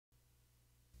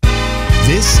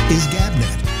This is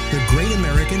GabNet, the Great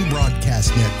American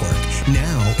Broadcast Network,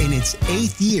 now in its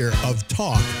 8th year of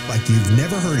talk like you've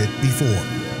never heard it before.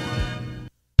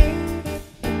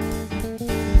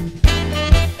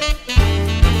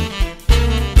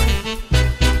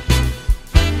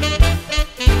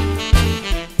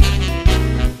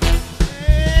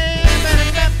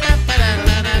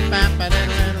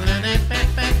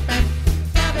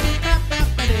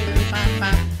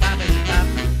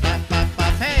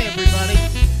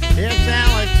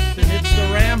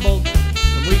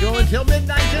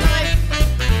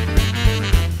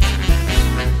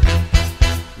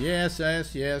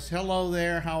 Yes. Hello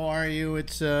there. How are you?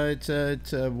 It's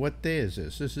what day is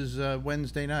this? This is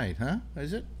Wednesday night, huh?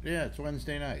 Is it? Yeah, it's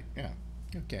Wednesday night. Yeah.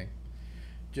 Okay.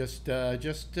 Just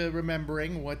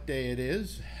remembering what day it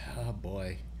is. Oh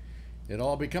boy, it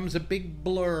all becomes a big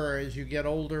blur as you get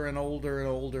older and older and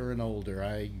older and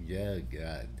older.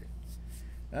 God.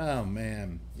 Oh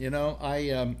man,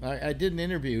 I did an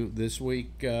interview this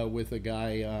week with a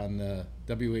guy on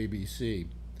WABC.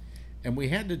 And we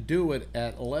had to do it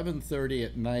at 11:30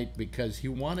 at night because he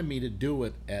wanted me to do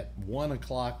it at 1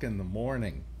 o'clock in the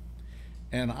morning.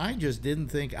 And I just didn't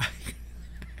think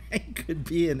I could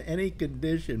be in any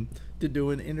condition to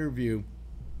do an interview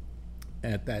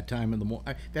at that time in the morning.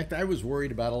 In fact, I was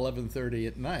worried about 11:30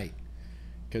 at night.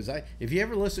 Because if you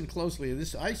ever listen closely to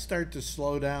this, I start to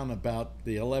slow down about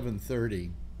the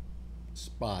 11:30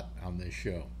 spot on this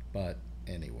show. But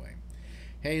anyway.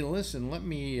 Hey, listen, let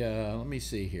me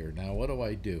see here. Now, what do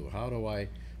I do? How do I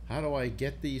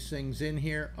get these things in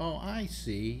here? Oh, I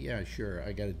see. Yeah, sure.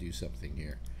 I got to do something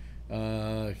here.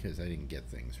 Because I didn't get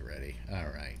things ready. All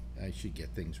right. I should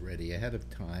get things ready ahead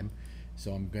of time.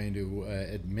 So I'm going to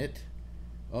admit,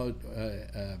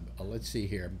 let's see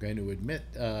here. I'm going to admit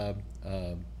our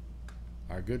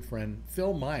good friend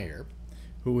Phil Meyer,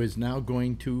 who is now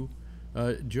going to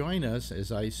join us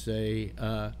as I say,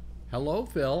 hello,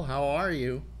 Phil. How are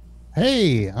you?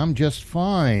 Hey, I'm just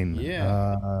fine.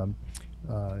 Yeah.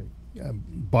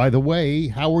 By the way,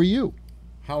 how are you?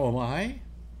 How am I?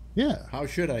 Yeah. How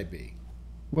should I be?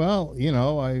 Well,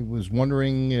 I was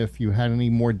wondering if you had any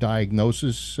more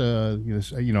diagnosis.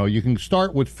 You can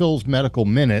start with Phil's Medical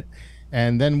Minute,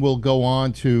 and then we'll go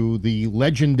on to the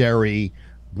legendary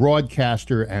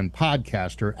broadcaster and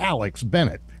podcaster, Alex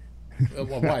Bennett.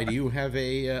 Well, why? Do you have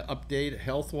a update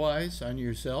health-wise on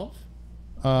yourself?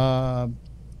 No,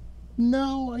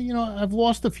 I've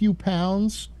lost a few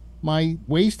pounds. My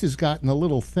waist has gotten a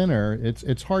little thinner.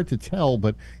 It's hard to tell,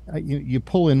 but you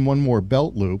pull in one more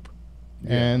belt loop.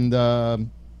 Yeah. And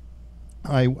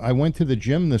I went to the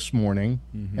gym this morning,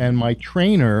 and my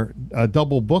trainer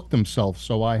double booked himself,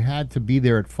 so I had to be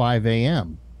there at 5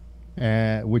 a.m.,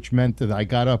 which meant that I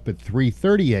got up at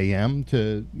 3:30 a.m.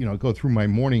 to go through my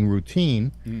morning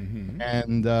routine,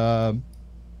 and I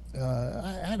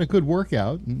had a good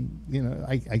workout. And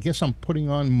I guess I'm putting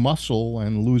on muscle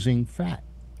and losing fat.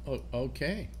 Oh,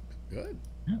 okay, good,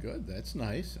 yeah. Good. That's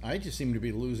nice. I just seem to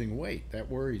be losing weight. That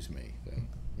worries me. So,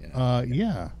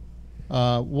 yeah.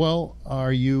 Well,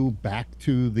 are you back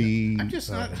to the? I'm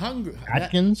just not hungry.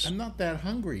 Atkins? I'm not that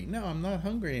hungry. No, I'm not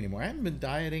hungry anymore. I haven't been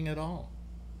dieting at all.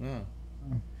 No.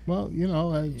 Well,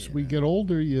 as we get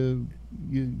older, you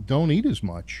don't eat as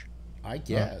much. I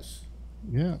guess.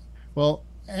 Yeah. Well,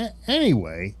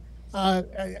 anyway,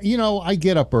 I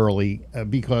get up early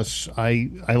because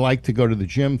I like to go to the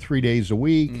gym 3 days a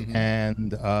week,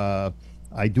 and I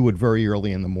do it very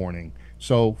early in the morning.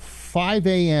 So 5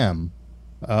 a.m.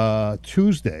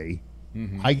 Tuesday,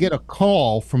 I get a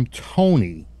call from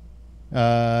Tony,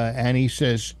 and he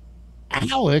says,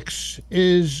 Alex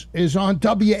is on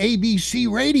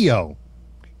WABC radio.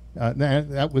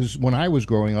 That was when I was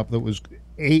growing up. That was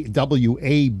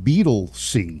WA Beatle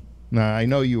C. Now I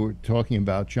know you were talking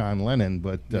about John Lennon,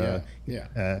 but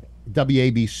WABC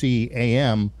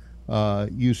AM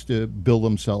used to bill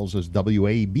themselves as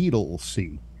WA Beatle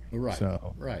C. Right.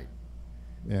 So, right.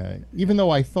 Yeah. Even though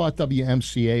I thought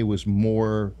WMCA was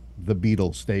more the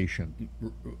Beatles station.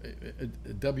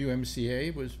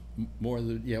 WMCA was more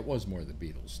it was more the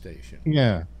Beatles station.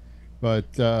 Yeah,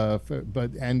 but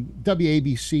and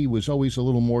WABC was always a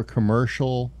little more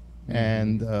commercial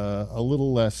and a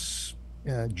little less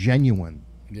genuine.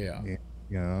 Yeah.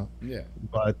 Yeah.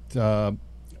 But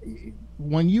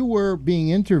when you were being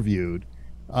interviewed,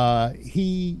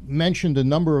 he mentioned a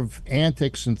number of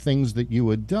antics and things that you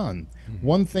had done.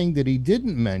 One thing that he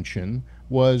didn't mention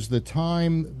was the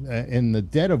time in the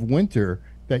dead of winter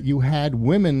that you had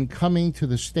women coming to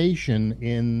the station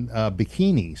in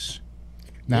bikinis.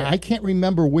 Now, I can't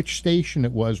remember which station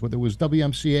it was, whether it was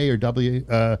WMCA or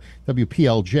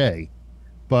WPLJ,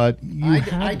 but you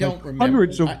have I don't like remember.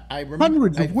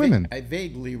 hundreds of women. I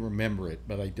vaguely remember it,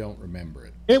 but I don't remember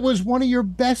it. It was one of your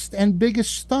best and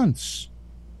biggest stunts.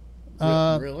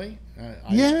 Really?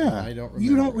 Yeah, I don't remember.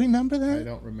 you don't remember I that?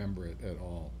 don't remember it at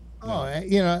all. Oh,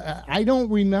 No. I don't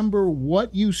remember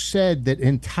what you said that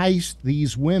enticed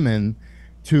these women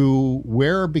to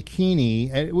wear a bikini.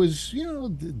 And it was,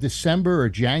 December or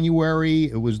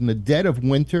January. It was in the dead of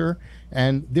winter,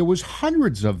 and there was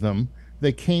hundreds of them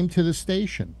that came to the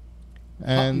station.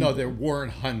 And No, there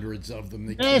weren't hundreds of them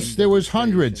that came yes, to there the was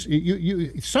hundreds.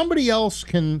 station. Somebody else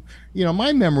can,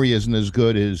 my memory isn't as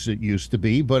good as it used to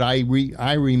be, but I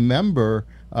remember,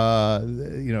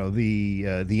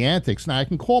 the antics. Now I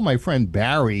can call my friend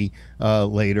Barry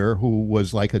later, who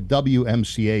was like a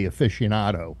WMCA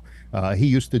aficionado. He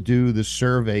used to do the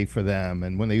survey for them,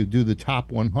 and when they would do the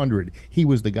top 100, he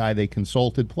was the guy they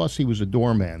consulted. Plus, he was a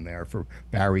doorman there for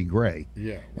Barry Gray.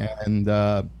 Yeah. And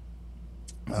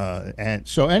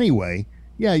so anyway,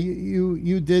 yeah,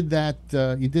 you did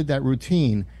that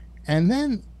routine, and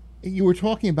then you were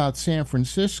talking about San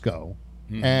Francisco,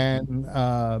 and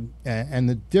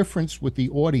the difference with the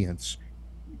audience.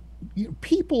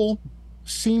 People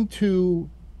seem to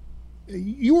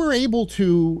you were able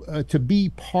to be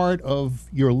part of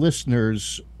your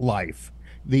listeners' life.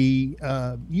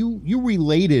 You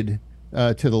related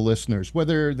to the listeners,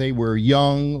 whether they were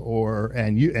young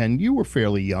and you were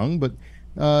fairly young, but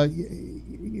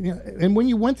and when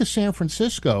you went to San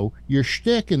Francisco, your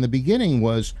shtick in the beginning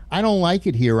was, "I don't like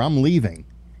it here. I'm leaving,"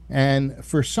 and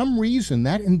for some reason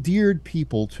that endeared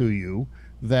people to you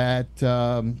that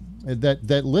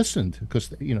listened, because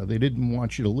they didn't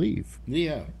want you to leave.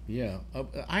 Yeah, yeah.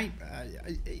 I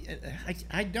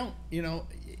don't.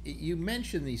 You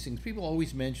mention these things. People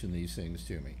always mention these things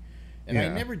to me, and I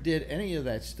Yeah. never did any of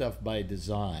that stuff by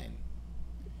design.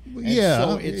 And Yeah,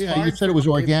 so it's yeah. hard You said it was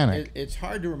organic. it's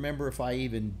hard to remember if I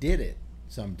even did it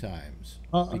sometimes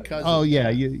because Oh of yeah,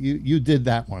 that. you did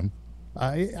that one.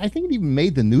 I think it even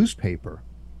made the newspaper.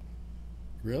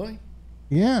 Really?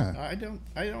 Yeah. I don't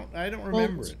Well,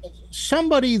 remember it.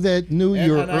 somebody that knew And,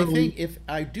 your and I early. think if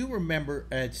I do remember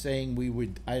saying we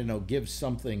would, I don't know, give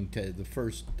something to the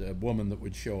first woman that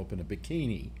would show up in a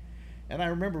bikini, and I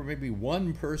remember maybe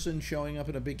one person showing up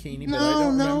in a bikini, but I No,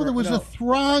 don't no, remember. there was No, a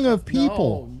throng of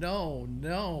people.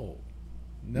 no.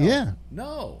 Yeah.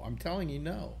 No. I'm telling you,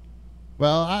 no.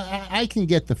 Well, I can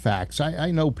get the facts.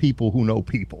 I know people who know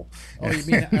people. Oh, you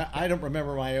mean I don't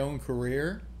remember my own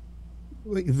career?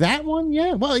 That one,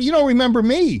 yeah. Well, you don't remember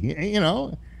me.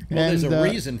 Well, there's And a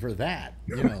reason for that.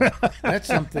 That's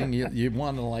something you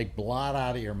want to like blot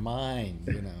out of your mind.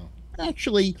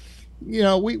 actually,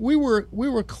 we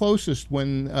were closest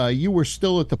when you were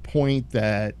still at the point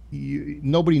that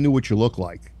nobody knew what you looked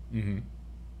like. Hmm.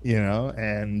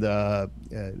 And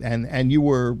you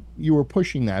were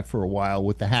pushing that for a while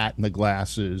with the hat and the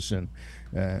glasses and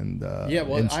Yeah,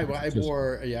 well, and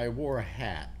I wore a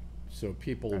hat so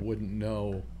people wouldn't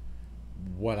know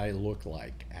what I look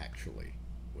like. Actually,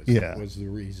 Yeah. was the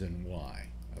reason why.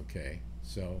 Okay,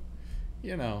 so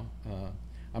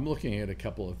I'm looking at a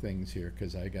couple of things here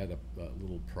because I got a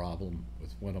little problem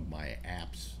with one of my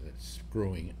apps that's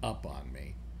screwing up on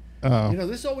me.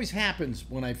 This always happens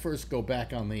when I first go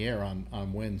back on the air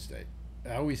on Wednesday.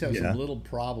 I always have Yeah. some little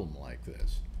problem like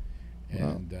this,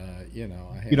 and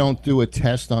I have, you don't do a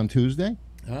test on Tuesday.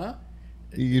 huh?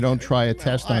 You don't try a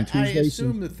test on I Tuesday.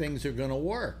 assume that things are going to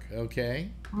work. Okay,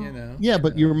 Yeah,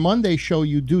 but your Monday show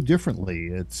you do differently.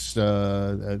 It's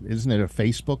isn't it a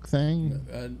Facebook thing?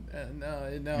 No.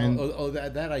 And-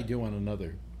 That I do on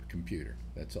another computer.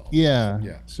 That's all. Yeah.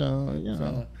 Yeah.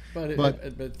 So But But-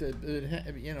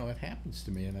 it happens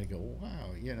to me, and I go, wow,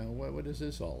 what is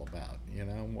this all about?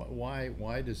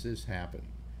 Why does this happen?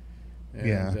 And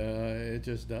Yeah. it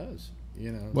just does.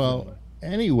 Well,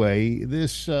 anyway,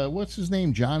 this what's his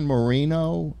name, John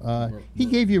Marino. He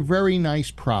gave you very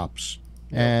nice props,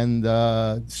 and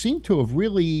seemed to have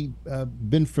really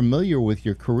been familiar with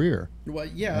your career. Well,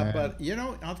 yeah, but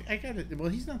I got it. Well,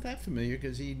 he's not that familiar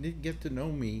because he didn't get to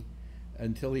know me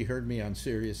until he heard me on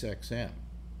Sirius XM.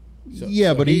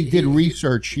 Yeah, but he did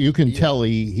research. You can tell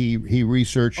he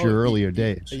researched your earlier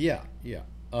days. Yeah.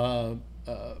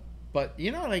 But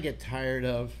you know what I get tired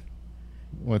of?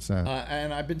 What's that?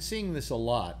 And I've been seeing this a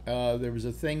lot. There was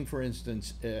a thing, for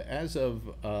instance, as of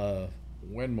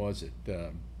when was it?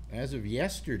 As of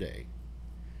yesterday,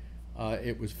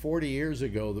 it was 40 years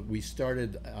ago that we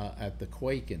started at the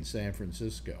quake in San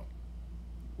Francisco.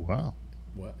 Wow.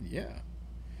 Well, yeah,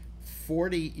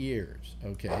 40 years.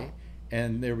 Okay,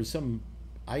 and there was some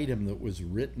item that was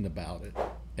written about it,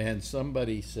 and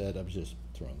somebody said, "I'm just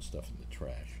throwing stuff in the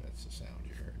trash." That's the sound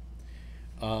you heard.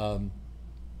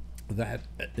 that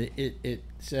it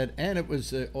said, and it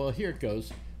was well, here it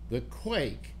goes, the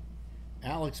Quake,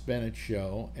 Alex Bennett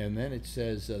show, and then it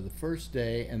says the first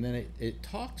day, and then it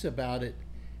talks about it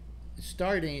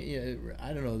starting.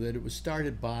 I don't know, that it was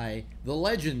started by the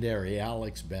legendary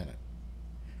Alex Bennett,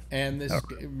 and this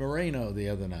Moreno the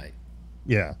other night.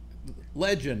 Yeah.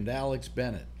 Legend Alex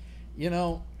Bennett. You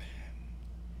know,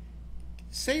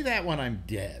 say that when I'm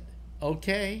dead,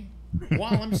 okay?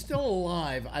 While I'm still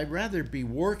alive, I'd rather be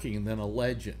working than a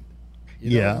legend.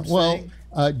 You know what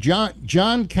I'm saying?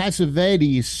 John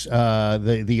Cassavetes,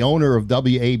 the owner of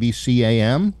WABC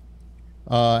AM,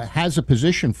 has a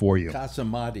position for you.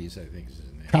 Casamades, I think is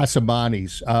his name.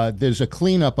 Casamades. There's a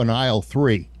cleanup on aisle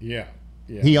 3. Yeah.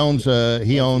 Yeah. He owns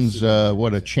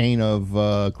what, a chain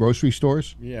of grocery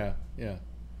stores? Yeah.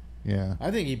 Yeah.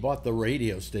 I think he bought the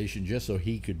radio station just so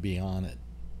he could be on it.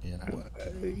 You know?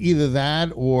 Either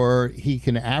that or he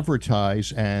can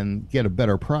advertise and get a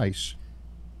better price.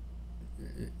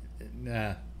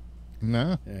 Nah.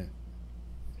 No? Yeah.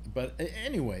 But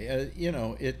anyway, you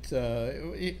know,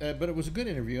 but it was a good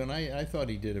interview, and I thought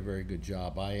he did a very good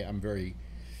job. I don't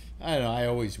know, I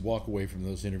always walk away from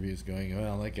those interviews going,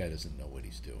 well, that guy doesn't know what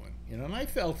he's doing. You know, and I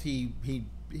felt he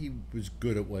was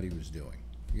good at what he was doing.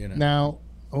 You know. Now,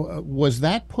 was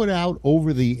that put out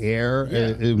over the air? Yeah,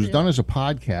 it was done as a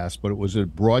podcast, but it was a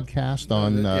broadcast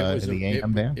on the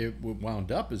AM band? It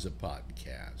wound up as a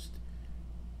podcast.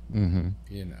 Mm-hmm.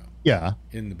 You know. Yeah.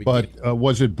 In the beginning. But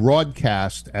was it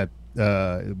broadcast at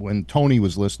when Tony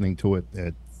was listening to it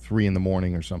at 3 in the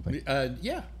morning or something?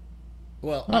 Yeah.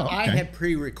 Well, okay. I had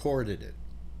pre-recorded it.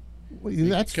 Well,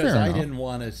 that's fair because I enough. didn't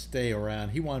want to stay around.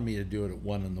 He wanted me to do it at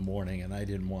 1 in the morning, and I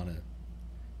didn't want to,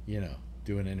 you know,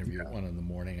 do an interview at 1 in the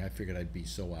morning. I figured I'd be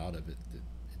so out of it that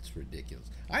it's ridiculous.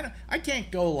 I can't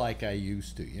go like I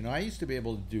used to. You know, I used to be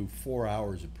able to do 4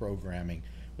 hours of programming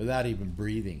without even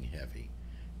breathing heavy.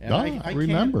 And I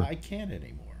remember. I can't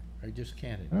anymore. I just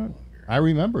can't any longer. I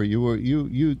remember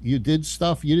you did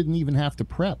stuff you didn't even have to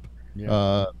prep.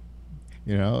 Yeah.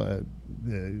 You know,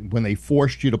 when they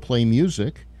forced you to play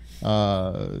music,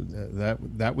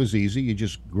 that was easy. You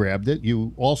just grabbed it.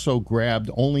 You also grabbed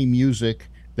only music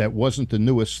that wasn't the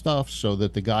newest stuff, so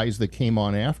that the guys that came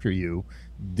on after you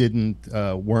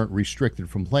weren't restricted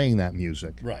from playing that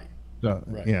music. Right. So,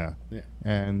 Right. Yeah.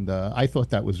 And I thought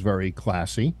that was very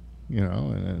classy, you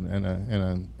know,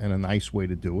 and a nice way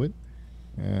to do it.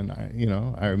 And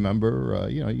I remember,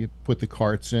 you put the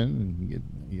carts in and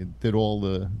you did all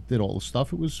the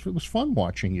stuff. It was fun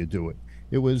watching you do it.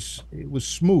 It was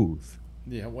smooth.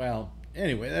 Yeah. Well,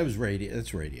 anyway, that was radio.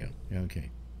 That's radio. Okay.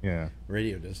 Yeah.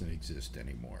 Radio doesn't exist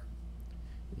anymore.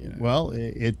 You know? Well,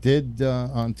 it did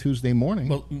on Tuesday morning.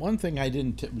 Well, one thing I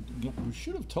didn't we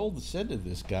should have said to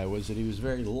this guy was that he was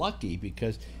very lucky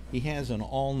because he has an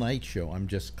all-night show. I'm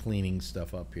just cleaning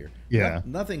stuff up here. Yeah.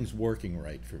 Nothing's working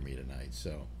right for me tonight,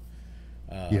 so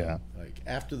yeah. Like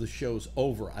after the show's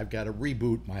over, I've got to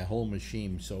reboot my whole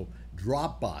machine. So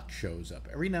Dropbox shows up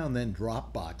every now and then.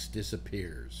 Dropbox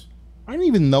disappears. I don't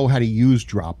even know how to use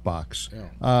Dropbox. Yeah.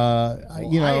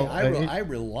 I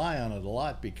rely on it a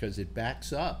lot because it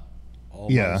backs up all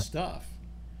my stuff.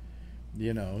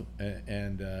 You know,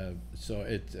 and so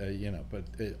it, but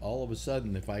all of a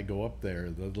sudden, if I go up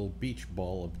there, the little beach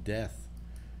ball of death.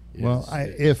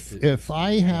 If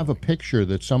I have a picture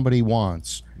that somebody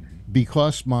wants,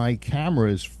 because my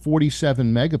camera is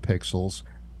 47 megapixels,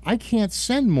 I can't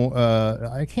send more.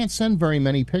 I can't send very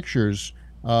many pictures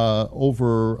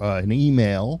over an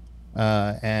email,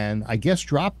 and I guess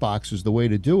Dropbox is the way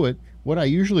to do it. What I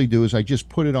usually do is I just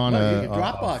put it on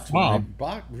Dropbox.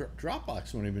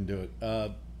 Dropbox won't even do it.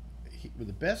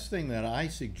 The best thing that I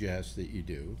suggest that you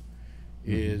do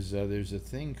is there's a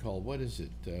thing called, what is it?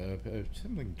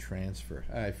 Something transfer.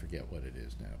 I forget what it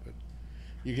is now, but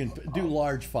you can do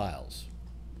large files.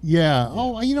 Yeah.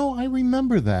 Oh, I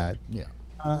remember that. Yeah.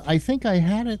 I think I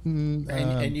had it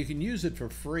and you can use it for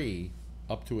free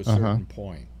up to a certain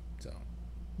point. So.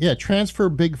 Yeah,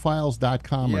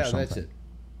 transferbigfiles.com or something. Yeah, that's it.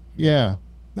 Yeah.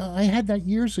 No, I had that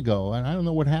years ago, and I don't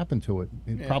know what happened to it.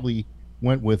 It probably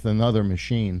went with another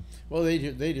machine. Well,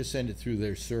 they just send it through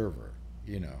their server,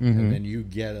 and then you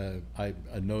get a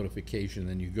notification,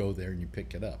 then you go there and you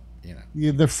pick it up,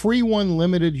 Yeah, the free one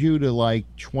limited you to like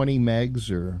 20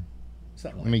 megs or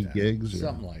something many like that. gigs.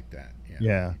 Something like that.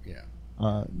 Yeah.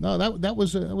 No, that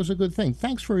was a good thing.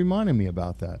 Thanks for reminding me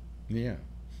about that. Yeah.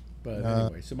 But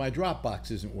anyway, so my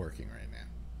Dropbox isn't working right now.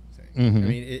 I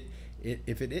mean, it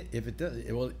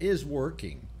is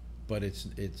working, but it's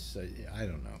I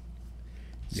don't know.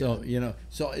 So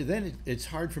so then it's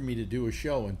hard for me to do a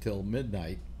show until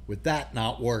midnight with that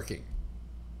not working.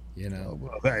 You know.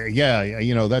 Yeah,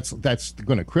 that's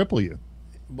going to cripple you.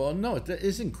 Well, no, it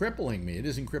isn't crippling me. It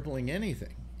isn't crippling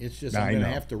anything. It's just I'm I going to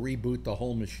know. have to reboot the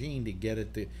whole machine to get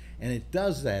it to, and it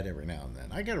does that every now and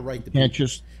then. I got to write the Can't people.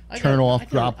 just turn off I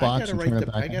got Dropbox to and write turn it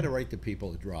the back I got to on. write the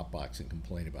people at Dropbox and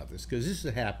complain about this because this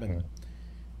has happened.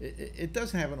 It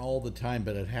doesn't happen all the time,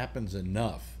 but it happens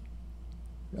enough.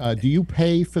 Do you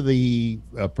pay for the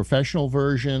professional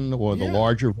version or the Yeah,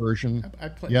 larger version? I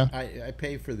play. Yeah. I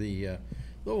pay for the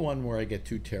one where I get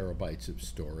 2 terabytes of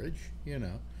storage. You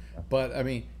know, but I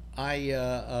mean, I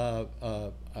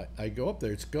go up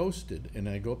there. It's ghosted, and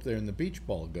I go up there, and the beach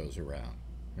ball goes around.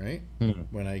 Right Hmm.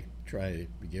 when I try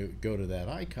to go to that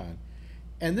icon,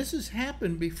 and this has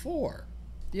happened before.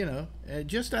 You know,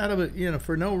 just out of it. You know,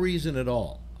 for no reason at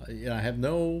all. I have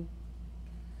no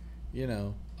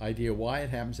idea why it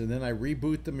happens, and then I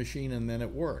reboot the machine and then it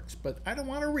works. But I don't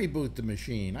want to reboot the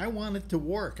machine. I want it to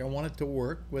work. I want it to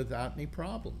work without any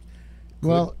problems. Could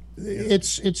Well, you know?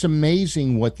 it's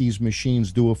amazing what these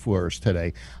machines do for us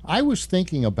today. I was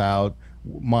thinking about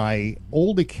my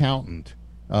old accountant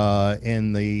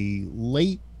in the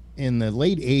late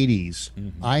 80s.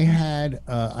 I had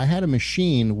a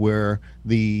machine where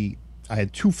the I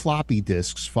had two floppy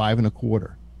disks, 5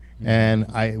 1/4, and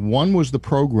I one was the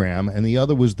program and the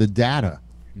other was the data.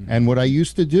 And what I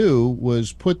used to do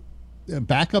was put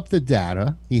back up the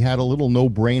data. He had a little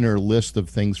no-brainer list of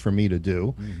things for me to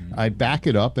do. I'd back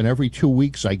it up, and every 2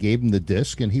 weeks I gave him the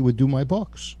disk, and he would do my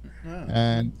books. Oh.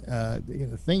 And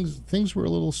things were a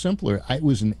little simpler. It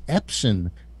was an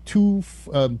Epson two.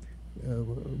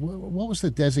 What was the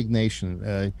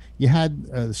designation? You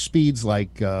had speeds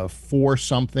like four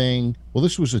something. Well,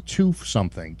 this was a two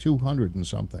something, 200 and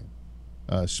something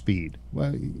speed.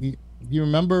 Well, you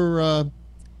remember?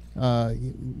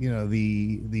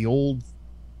 The old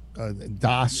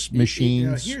DOS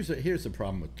machines. Here's the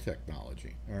problem with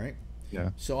technology. All right.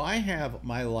 Yeah. So I have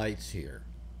my lights here.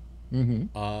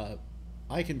 Mm-hmm.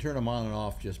 I can turn them on and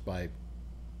off just by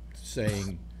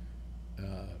saying.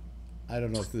 I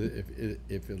don't know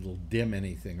if it'll dim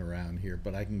anything around here,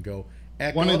 but I can go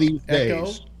echo, One of these echo,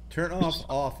 days. turn off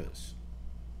office,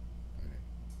 okay.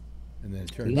 And then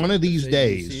it turns. One of these see-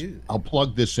 days, see- I'll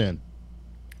plug this in.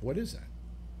 What is that?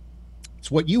 It's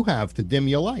what you have to dim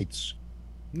your lights.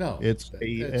 No, It's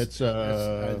that's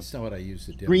not what I use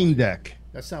to dim. Green lights. Deck.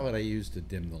 That's not what I use to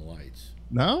dim the lights.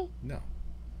 No? No,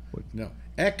 What? no.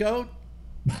 Echo,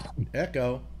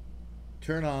 echo,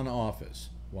 turn on office.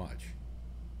 Watch.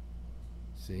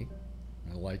 See,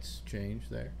 my lights change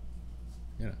there.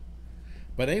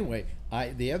 But anyway,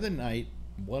 the other night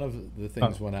one of the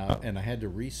things went out and I had to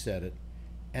reset it,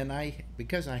 and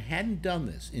because I hadn't done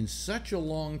this in such a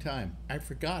long time, I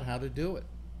forgot how to do it.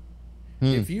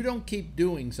 If you don't keep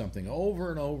doing something over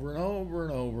and over and over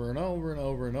and over and over and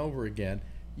over and over again,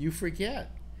 you forget.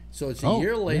 So it's a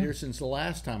year later since the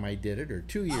last time I did it, or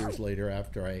 2 years later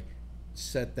after I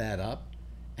set that up,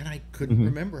 and I couldn't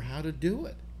remember how to do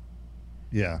it.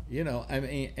 Yeah. I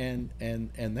mean,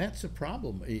 and that's a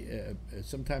problem.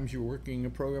 Sometimes you're working a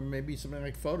program, maybe something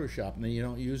like Photoshop, and then you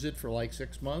don't use it for like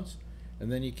 6 months,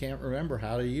 and then you can't remember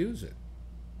how to use it.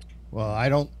 Well, I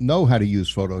don't know how to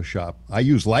use Photoshop. I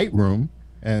use Lightroom,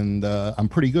 and I'm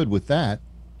pretty good with that.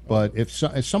 But if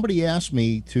somebody asked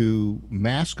me to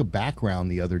mask a background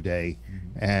the other day,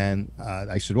 and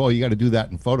I said, "Well, you got to do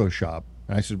that in Photoshop,"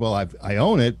 and I said, "Well, I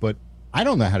own it, but I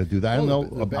don't know how to do that. I don't Well, know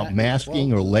the about back-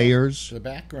 masking well, or layers." The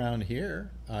background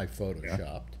here, I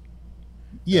photoshopped.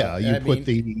 Yeah, you I put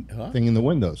mean, the huh? thing in the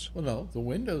windows. Well, no, the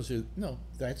windows are no.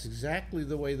 That's exactly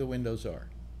the way the windows are,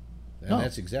 and Oh.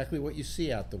 that's exactly what you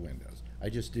see out the windows. I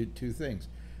just did two things.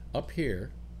 Up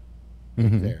here,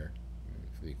 Mhm. there,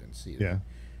 if you can see that. Yeah.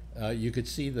 You could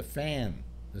see the fan,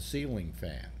 the ceiling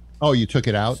fan. Oh, you took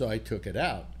it out? So I took it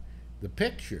out. The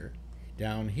picture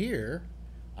down here,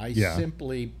 I Yeah.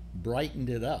 simply brightened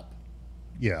it up.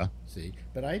 Yeah. See,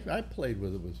 but I played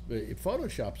with it.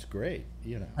 Photoshop's great.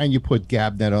 And you put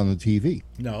GabNet on the TV.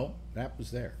 No, that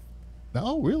was there.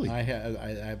 Oh, really? I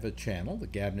have a channel, the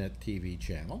Gabnet TV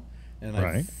channel, and I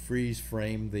Right. freeze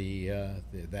framed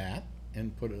that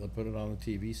and put it on the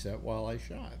TV set while I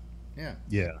shot. Yeah,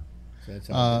 Yeah. so that's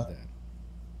how I did that.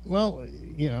 Well,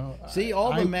 See,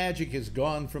 all I- the magic is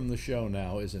gone from the show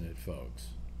now, isn't it, folks?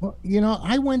 Well,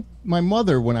 my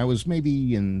mother, when I was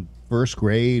maybe in first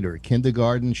grade or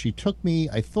kindergarten, she took me,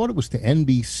 I thought it was to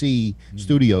NBC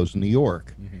Studios in New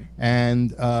York.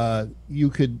 And you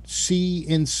could see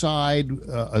inside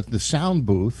the sound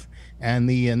booth, and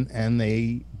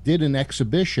they did an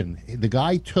exhibition. The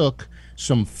guy took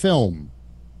some film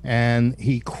and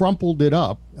he crumpled it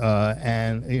up,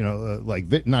 and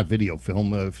like not video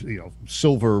film,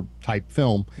 silver type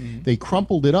film. They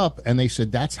crumpled it up, and they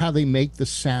said that's how they make the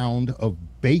sound of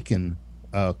bacon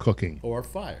cooking. Or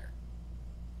fire.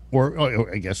 Or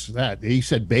I guess that he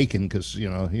said bacon because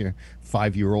here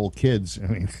 5-year-old kids. I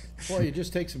mean, Well, you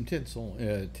just take some tinsel,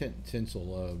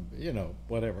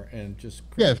 whatever, and just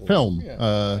yeah, crumple it. film.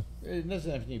 Yeah. It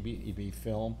doesn't have to be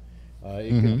film.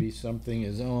 It could be something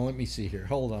as let me see here.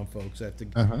 Hold on, folks. I have to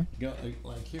go.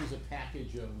 Like here's a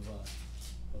package of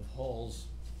hulls.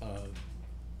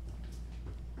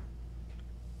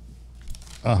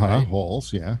 Right?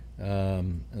 Holes, yeah.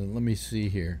 And let me see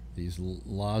here. These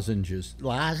lozenges.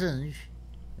 Lozenge.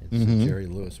 It's a Jerry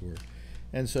Lewis word.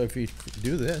 And so if you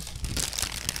do this,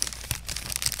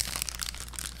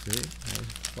 see?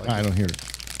 Like I don't hear it.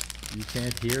 You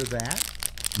can't hear that?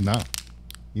 No,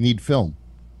 you need film.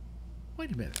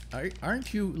 Wait a minute.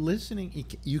 Aren't you listening?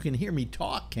 You can hear me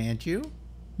talk, can't you?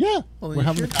 Yeah, Well, then we're you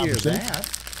having a should hear conversation.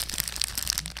 that.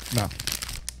 No,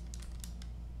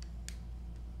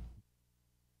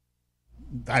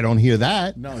 I don't hear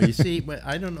that. No, you see, but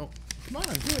I don't know. Come on,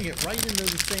 I'm doing it right into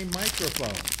the same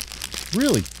microphone.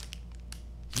 Really?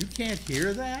 You can't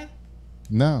hear that?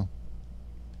 No.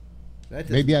 That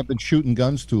Maybe I've been shooting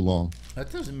guns too long.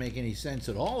 That doesn't make any sense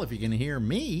at all. If you can hear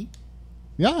me,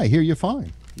 Yeah, I hear you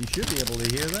fine. you should be able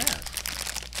to hear that.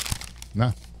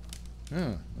 No,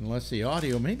 Unless the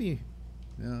audio, maybe.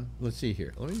 Let's see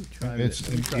here. Let me try it's this.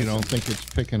 Let me try you don't something. think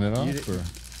it's picking it up, You- or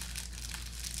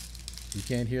You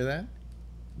can't hear that?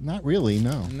 not really?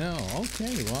 No. No.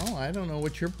 Okay. Well, I don't know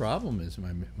what your problem is,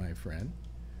 my friend.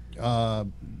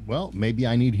 Well, maybe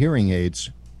I need hearing aids.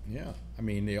 Yeah. I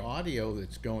mean, the audio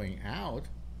that's going out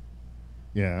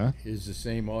Yeah. is the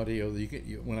same audio that you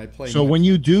get when I play. So when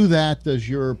you do that, does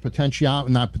your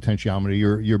not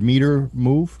potentiometer, your meter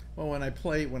move? well, when I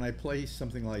play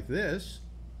something like this,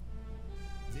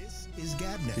 This is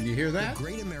Gabnet. Can you hear that? The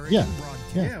Great American Yeah.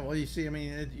 Broadcast. Yeah. yeah. Well, you see, I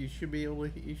mean, you should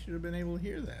have been able to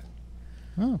hear that.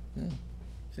 Oh,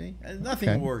 See, nothing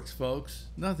Okay. works, folks.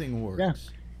 Nothing works. Yeah.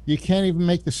 You can't even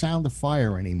make the sound of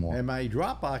fire anymore. And my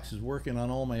Dropbox is working on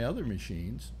all my other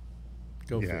machines.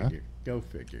 Go Yeah. figure. Go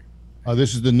figure. Oh,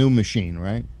 this is the new machine,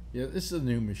 right? Yeah, this is a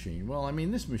new machine. Well, I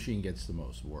mean, this machine gets the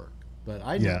most work, but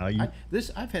Yeah,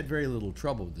 I've had very little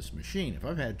trouble with this machine. If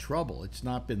I've had trouble, it's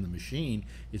not been the machine;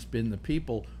 it's been the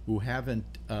people who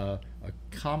haven't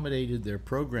accommodated their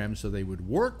program so they would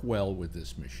work well with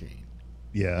this machine.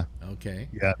 Yeah. Okay.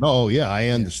 Yeah. No, yeah, I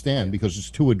understand because it's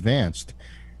too advanced.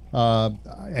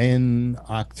 In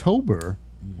October,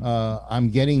 I'm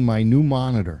getting my new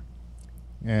monitor,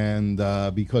 and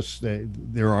because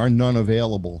there are none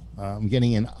available, I'm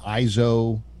getting an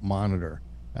ISO monitor.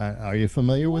 Are you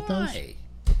familiar with those?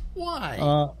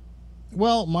 Why?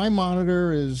 Well, my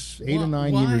monitor is 8 or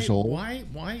 9 years old.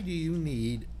 Why do you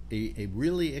need a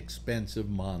really expensive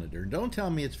monitor? Don't tell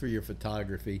me it's for your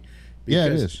photography. Yeah,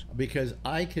 it is. Because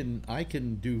I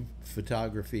can do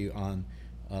photography on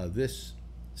this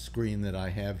screen that I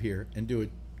have here and do it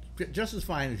just as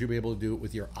fine as you'll be able to do it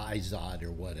with your iZod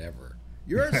or whatever.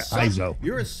 You're a sucker. ISO.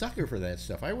 You're a sucker for that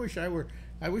stuff. I wish I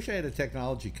had a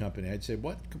technology company. I'd say,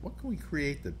 what can we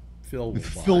create that Phil would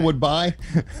buy? Phil would buy.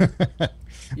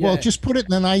 Well, Yeah. just put it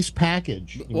in a nice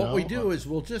package. What we do is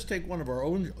we'll just take one of our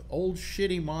own old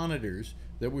shitty monitors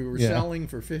that we were Yeah. selling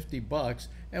for $50,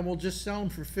 and we'll just sell them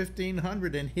for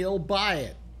 $1,500, and he'll buy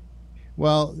it.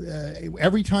 Well,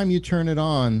 every time you turn it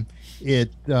on,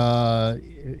 it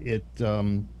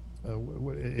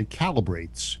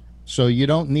calibrates. So you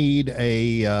don't need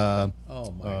a.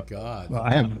 Oh my God! Well,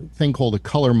 I have a thing called a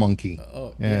color monkey, yeah.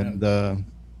 and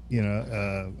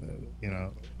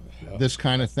this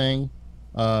kind of thing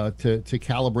to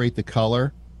calibrate the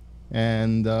color,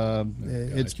 and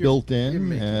it's you're- built in, you're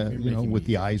making with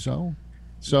me- the ISO.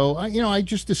 So I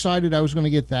just decided I was going to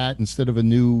get that instead of a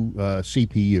new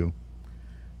CPU.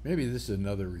 Maybe this is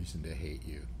another reason to hate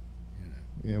you.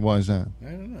 Yeah, why is that? I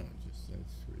don't know. Just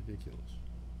that's ridiculous.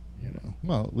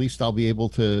 Well, at least I'll be able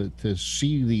to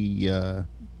see the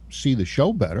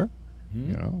show better.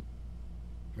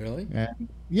 Really? And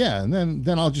yeah, and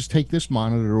then I'll just take this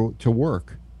monitor to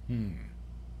work.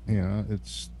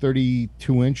 It's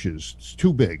 32 inches. It's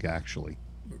too big, actually.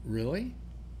 Really?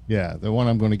 Yeah, the one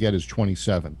I'm going to get is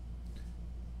 27.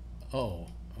 Oh,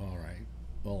 all right.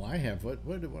 Well, I have what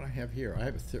do I have here? I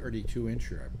have a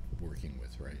 32-incher I'm working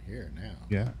with right here now.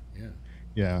 Yeah,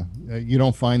 Yeah. yeah. You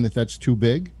don't find that that's too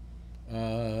big?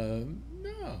 No.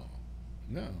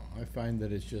 I find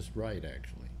that it's just right,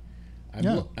 actually.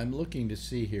 Yeah. I'm looking to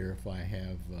see here if I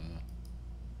have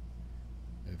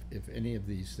if any of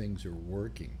these things are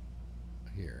working.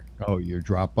 here. Oh, your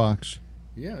Dropbox.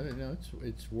 Yeah, no,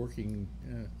 it's working.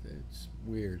 It's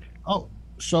weird. Oh,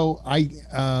 so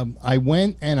I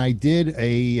went and I did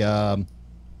a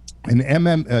an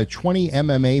 20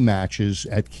 MMA matches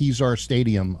at Kezar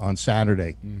Stadium on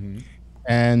Saturday, Mm-hmm.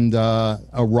 and a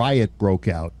riot broke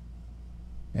out.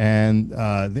 And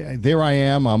there I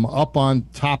am. I'm up on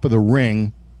top of the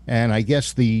ring, and I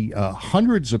guess the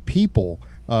hundreds of people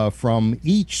from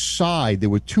each side. There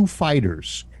were two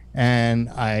fighters, and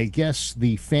I guess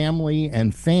the family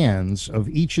and fans of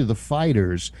each of the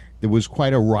fighters. There was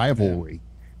quite a Yeah. rivalry,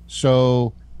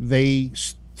 so they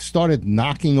started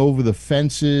knocking over the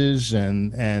fences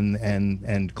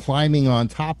and climbing on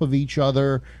top of each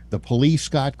other. The police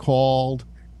got called.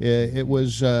 It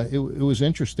was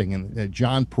interesting. And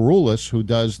John Perulis, who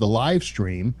does the live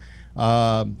stream,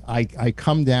 I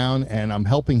come down and I'm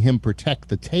helping him protect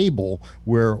the table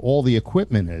where all the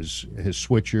equipment is, his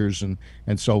switchers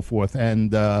and so forth,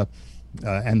 and the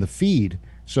feed.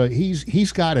 So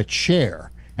he's got a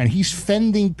chair. And he's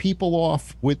fending people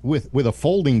off with a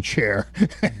folding chair,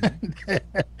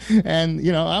 and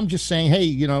I'm just saying,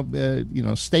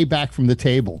 hey, stay back from the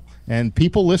table. And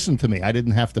people listened to me. I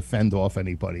didn't have to fend off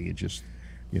anybody. It just,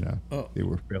 Oh, they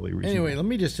were fairly reasonable. anyway, let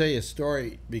me just tell you a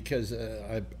story because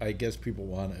I guess people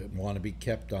want to be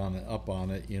kept up on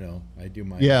it. I do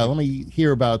my Yeah, let me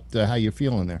hear about how you're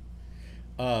feeling there.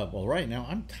 Well, right now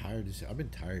I'm tired as I've been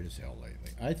tired as hell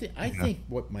lately. I think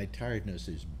what my tiredness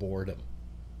is boredom.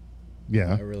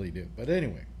 Yeah, I really do. But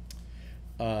anyway,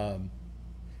 um,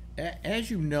 as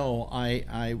you know,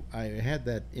 I had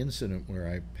that incident where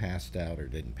I passed out or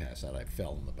didn't pass out. I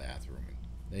fell in the bathroom. And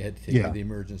they had to take me yeah. to the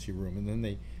emergency room, and then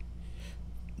they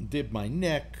did my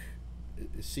neck,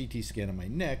 CT scan of my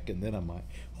neck, and then on my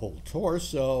whole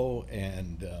torso,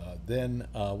 and then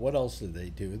what else did they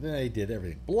do? Then they did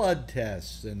everything, blood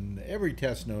tests, and every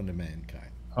test known to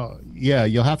mankind. Yeah,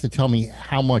 you'll have to tell me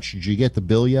how much. Did you get the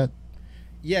bill yet?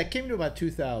 Yeah, it came to about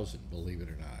 2,000, believe it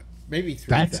or not. Maybe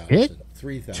That's 3,000. it?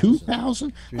 3,000.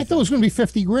 2,000? I thought it was going to be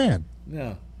 50 grand.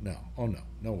 No, no. Oh, no.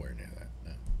 Nowhere near that.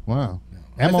 No, Wow. no.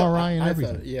 MRI and I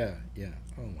everything. thought, yeah, yeah.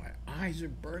 Oh, my eyes are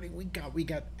burning. We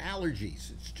got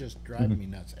allergies. It's just driving me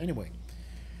nuts. Anyway,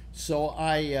 so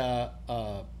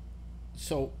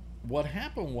so what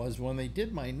happened was when they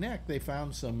did my neck, they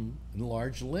found some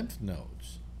enlarged lymph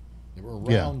nodes. They were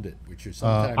Yeah. rounded, which are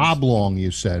sometimes Oblong,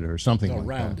 you said, or something no, like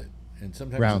rounded. And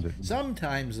sometimes Rounded.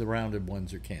 the rounded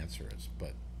ones are cancerous, but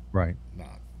that. Right.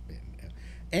 not.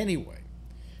 Anyway,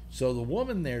 so the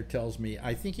woman there tells me,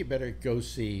 I think you better go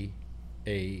see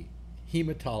a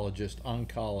hematologist,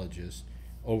 oncologist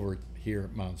over here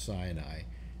at Mount Sinai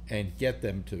and get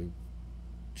them to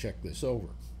check this over.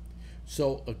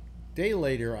 So a day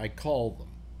later, I call them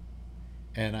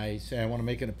and I say, I want to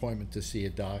make an appointment to see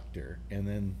a doctor. And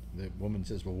then the woman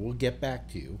says, well, we'll get back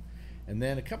to you. And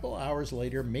then a couple of hours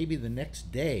later, maybe the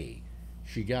next day,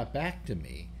 she got back to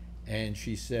me and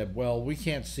she said, well, we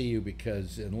can't see you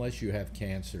because unless you have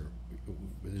cancer,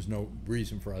 there's no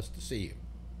reason for us to see you.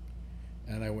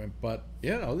 And I went, but,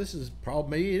 this is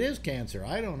probably, it is cancer.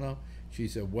 I don't know. She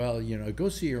said, well, go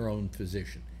see your own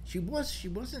physician. She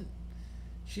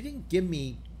didn't give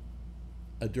me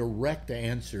a direct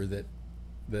answer that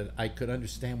I could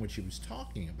understand what she was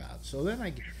talking about. So then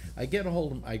I get a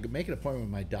hold of, I make an appointment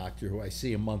with my doctor, who I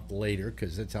see a month later,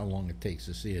 because that's how long it takes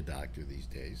to see a doctor these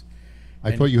days.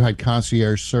 I thought you had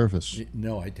concierge service.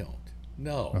 No, I don't.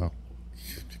 No. Oh.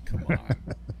 Come on.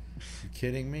 You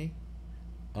kidding me?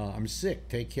 I'm sick.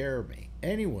 Take care of me.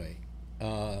 Anyway,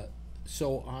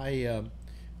 so I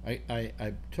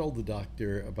told the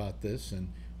doctor about this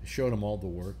and showed him all the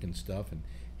work and stuff, and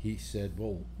he said,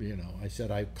 well, I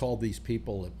said, I called these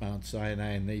people at Mount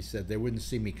Sinai, and they said they wouldn't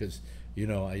see me because,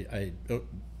 I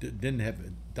didn't have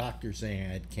a doctor saying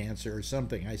I had cancer or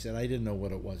something. I said, I didn't know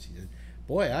what it was. He said,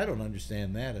 boy, I don't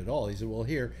understand that at all. He said, well,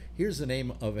 here's the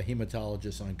name of a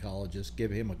hematologist, oncologist.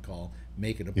 Give him a call,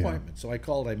 make an appointment. So I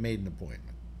called, I made an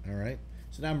appointment. All right?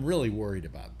 So now I'm really worried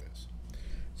about this.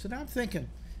 So now I'm thinking,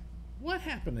 what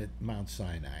happened at Mount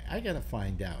Sinai? I got to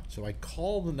find out. So I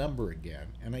call the number again,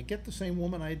 and I get the same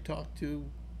woman I had talked to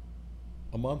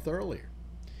a month earlier.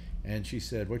 And she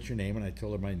said, what's your name? And I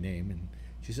told her my name. And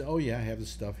she said, oh, yeah, I have the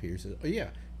stuff here. She said, oh, yeah,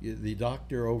 the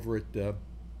doctor over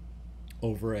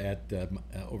at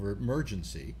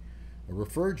emergency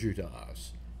referred you to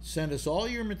us, sent us all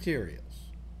your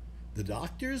materials. The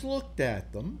doctors looked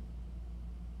at them.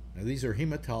 Now, these are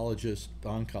hematologists,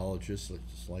 oncologists,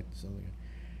 just like something.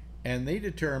 And they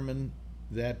determined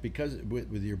that because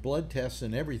with your blood tests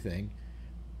and everything,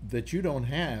 that you don't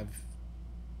have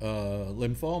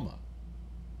lymphoma.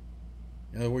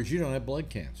 In other words, you don't have blood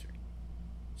cancer.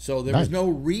 So there was no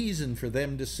reason for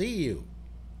them to see you.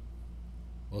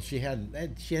 Well, she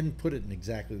hadn't put it in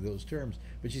exactly those terms,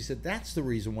 but she said that's the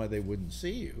reason why they wouldn't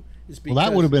see you. Is because, well,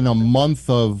 that would have been a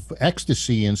month of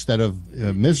ecstasy instead of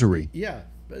misery. Yeah,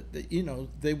 but you know,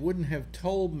 they wouldn't have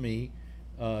told me.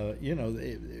 You know,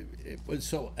 it was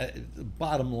so. The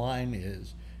bottom line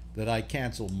is that I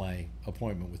canceled my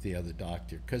appointment with the other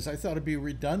doctor because I thought it'd be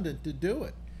redundant to do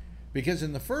it. Because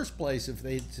in the first place, if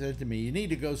they said to me, "You need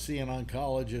to go see an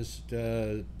oncologist,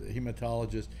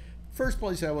 hematologist," first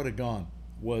place I would have gone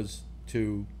was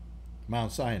to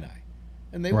Mount Sinai,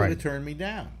 and they would have turned me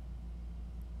down.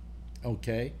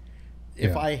 Okay,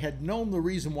 if I had known the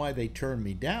reason why they turned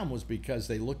me down was because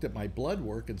they looked at my blood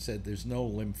work and said there's no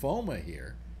lymphoma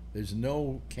here, there's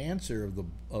no cancer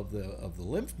of the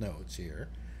lymph nodes here,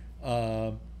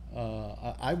 I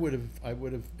would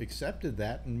have accepted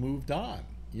that and moved on.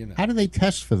 You know, how do they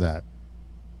test for that?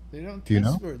 They don't. Do you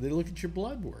know? They look at your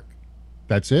blood work.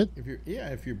 That's it.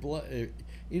 If your blood,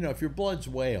 you know, if your blood's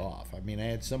way off. I mean, I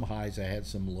had some highs, I had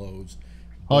some lows.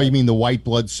 Oh, you mean the white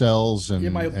blood cells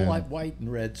and my white and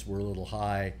reds were a little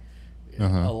high.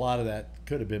 A lot of that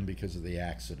could have been because of the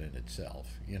accident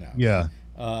itself. You know. Yeah.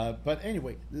 But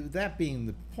anyway, that being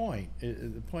the point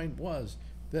was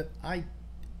that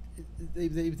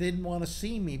they didn't want to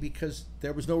see me because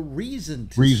there was no reason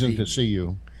to see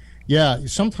you. Yeah,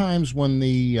 sometimes when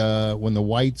the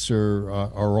whites are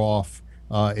off,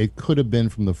 it could have been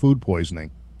from the food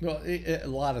poisoning. Well, a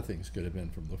lot of things could have been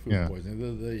from the food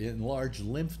poisoning. The enlarged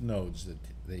lymph nodes that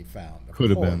they found could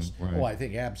have been. Right. Oh, I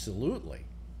think absolutely.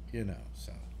 You know.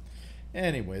 So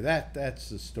anyway, that's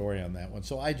the story on that one.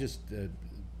 So I just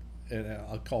and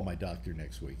I'll call my doctor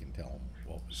next week and tell him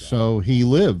what was. So he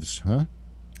lives, huh?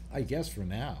 I guess for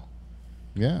now.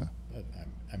 Yeah. But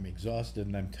I'm exhausted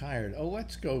and I'm tired. Oh,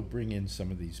 let's go bring in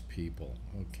some of these people,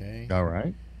 okay? All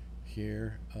right.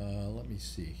 Here, let me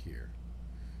see here.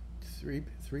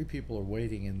 Three people are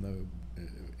waiting in the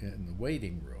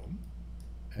waiting room,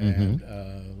 and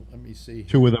let me see. Here.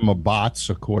 Two of them are bots,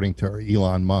 according to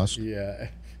Elon Musk. Yeah.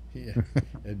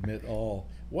 Admit all.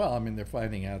 Well, I mean, they're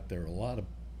finding out there are a lot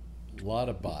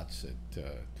of bots at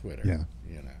Twitter. Yeah.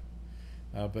 You know.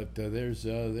 But there's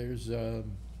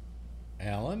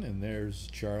Alan, and there's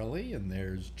Charlie, and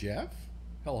there's Jeff.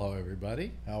 Hello,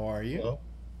 everybody. How are you? Hello.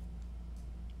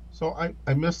 So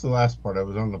I missed the last part. I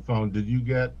was on the phone. Did you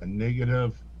get a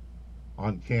negative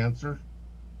on cancer?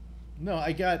 No,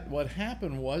 what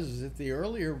happened was is that the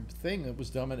earlier thing that was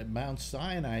done at Mount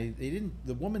Sinai,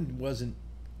 the woman wasn't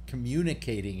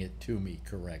communicating it to me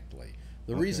correctly.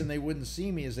 The reason they wouldn't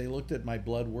see me is they looked at my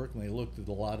blood work and they looked at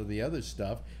a lot of the other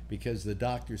stuff because the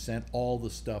doctor sent all the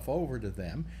stuff over to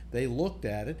them. They looked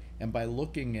at it, and by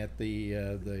looking at the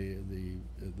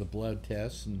blood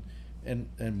tests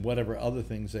and whatever other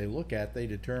things they look at, they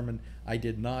determined I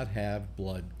did not have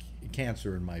blood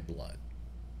cancer in my blood.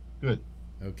 Good.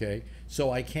 Okay,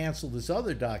 so I canceled this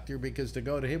other doctor because to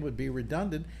go to him would be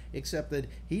redundant, except that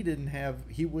he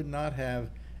would not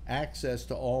have access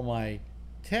to all my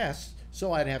tests,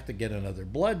 so I'd have to get another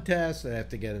blood test, I'd have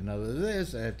to get another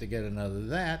this, I'd have to get another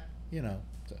that, you know.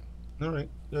 So. All right,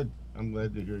 good. I'm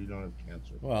glad to hear you don't have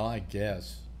cancer. Well, I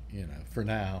guess, you know, for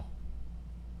now.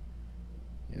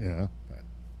 Yeah. But.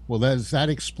 Well, does that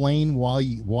explain why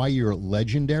you're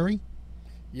legendary?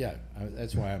 Yeah,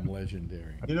 that's why I'm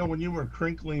legendary. You know, when you were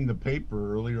crinkling the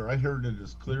paper earlier, I heard it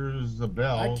as clear as a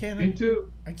bell. I can't. Me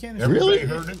too. I can't. Everybody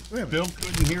heard it. Bill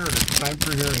couldn't hear it. It's time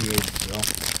for hearing aids, Bill.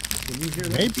 Can you hear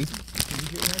that? Maybe. Can you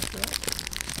hear that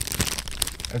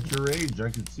stuff? At your age, I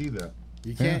could see that.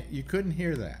 You can't. You couldn't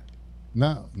hear that.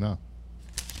 No.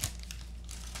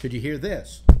 Could you hear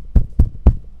this?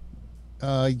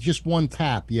 Just one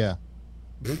tap. Yeah.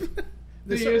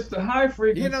 It's the high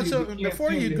frequency. You know, so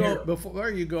before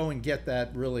you go and get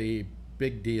that really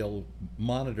big deal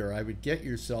monitor, I would get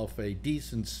yourself a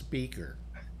decent speaker.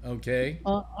 Okay.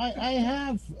 I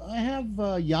have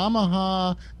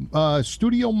Yamaha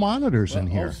studio monitors in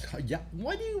here. Yeah.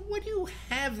 What do you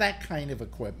have that kind of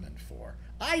equipment for?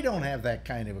 I don't have that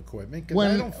kind of equipment because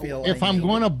I don't feel. If I'm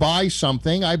going to buy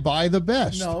something, I buy the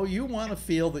best. No, you want to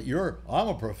feel that I'm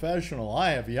a professional.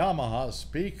 I have Yamaha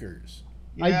speakers.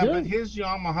 Yeah, but his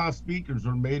Yamaha speakers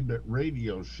were made at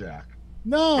Radio Shack.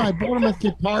 No, I bought them at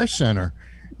Guitar Center.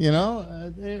 You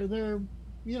know, they're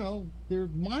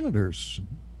monitors.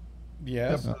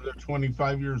 Yes. They're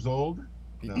 25 years old.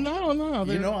 No.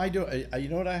 You know, I do. You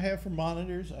know what I have for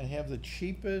monitors? I have the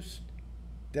cheapest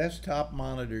desktop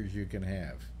monitors you can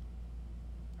have.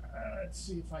 Let's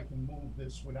see if I can move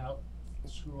this without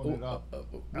screwing it up.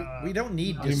 We don't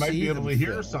need to see. You might be able to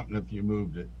hear Phil. something if you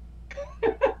moved it.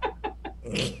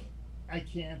 I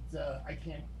can't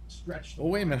stretch. Oh,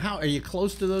 wait a minute. How are you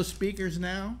close to those speakers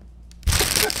now?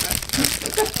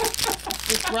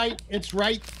 It's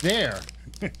right there.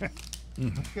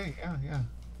 Okay, yeah.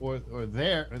 Or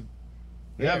there.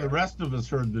 Yeah, the rest of us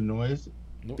heard the noise.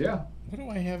 Yeah. What do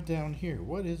I have down here?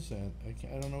 What is that?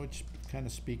 I don't know which kind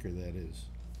of speaker that is.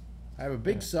 I have a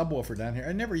big subwoofer down here.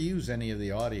 I never use any of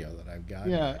the audio that I've got.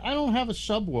 Yeah, I don't have a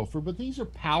subwoofer, but these are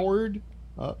powered.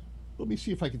 Let me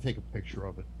see if I can take a picture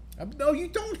of it. No, you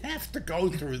don't have to go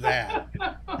through that.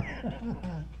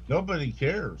 Nobody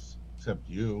cares except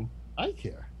you. I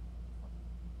care.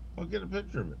 I'll get a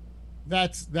picture of it.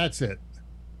 That's it.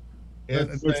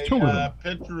 It's There's two of them.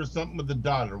 Picture of something with a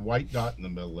dot or white dot in the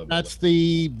middle of it. That's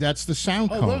the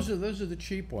sound Oh, cone. those are the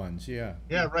cheap ones. Yeah.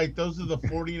 Yeah, right. Those are the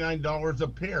 $49 a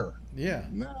pair. Yeah.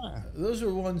 Nah. Those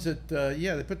are ones that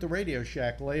they put the Radio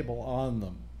Shack label on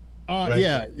them.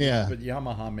 Right. Yeah. But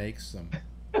Yamaha makes them.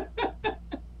 I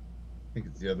think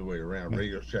it's the other way around.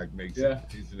 Radio Shack makes Yeah.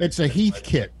 It's a Heath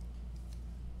kit.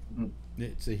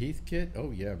 It's a Heath kit.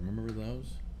 Oh yeah, remember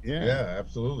those? Yeah,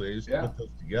 absolutely. I used to put those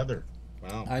together.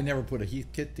 Wow. I never put a Heath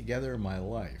kit together in my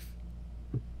life.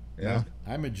 Yeah.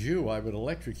 I'm a Jew. I would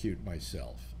electrocute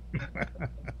myself.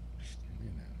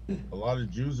 A lot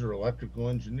of Jews are electrical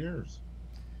engineers.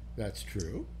 That's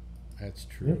true. That's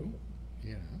true.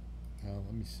 Yeah.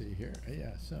 Let me see here.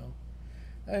 Yeah. So,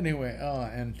 anyway.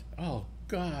 Oh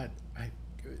God,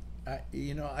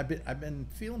 I've been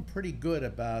feeling pretty good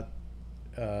about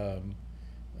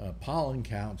pollen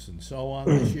counts and so on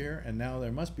this year, and now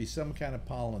there must be some kind of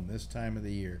pollen this time of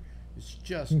the year. It's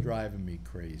just driving me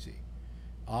crazy.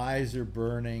 Eyes are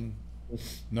burning,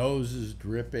 nose is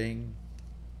dripping.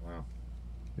 Wow.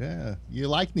 Yeah. You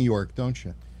like New York, don't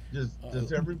you?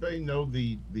 Does everybody know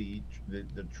the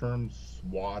term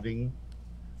swatting,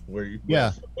 where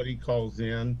somebody calls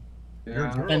in? Your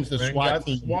Yeah. Depends the girlfriend SWAT got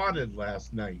team. swatted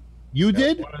last night. You At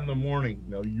did? 1 in the morning.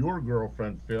 No, your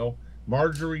girlfriend, Phil,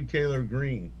 Marjorie Taylor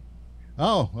Greene.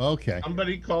 Oh, okay.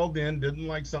 Somebody called in, didn't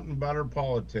like something about her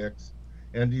politics,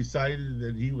 and decided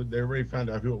that they already found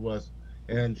out who it was.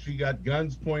 And she got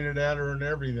guns pointed at her and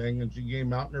everything, and she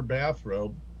came out in her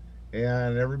bathrobe,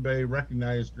 and everybody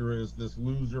recognized her as this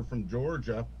loser from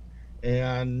Georgia,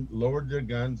 and lowered their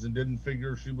guns and didn't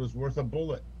figure she was worth a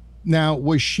bullet. Now,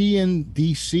 was she in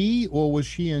D.C. or was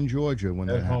she in Georgia when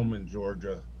At that happened? home in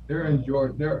Georgia. They're in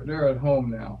Georgia. They're at home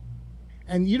now.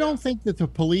 And you don't think that the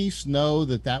police know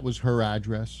that was her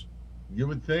address? You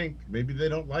would think. Maybe they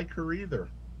don't like her either.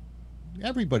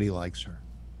 Everybody likes her.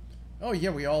 Oh yeah,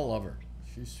 we all love her.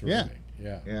 She's terrific.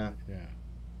 Yeah. Yeah.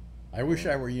 I wish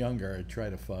I were younger. I'd try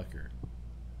to fuck her.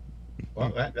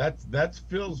 Well, that's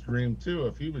Phil's dream too.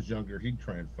 If he was younger, he'd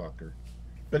try and fuck her.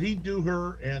 But he'd do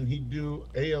her, and he'd do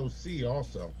AOC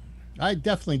also. I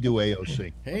definitely do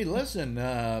AOC. Hey, listen.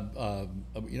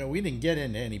 We didn't get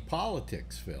into any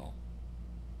politics, Phil.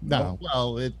 No,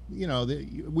 well,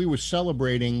 we were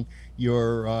celebrating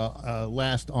your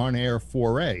last on-air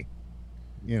foray.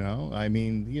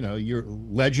 You're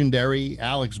legendary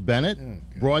Alex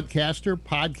Bennett, broadcaster,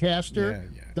 podcaster,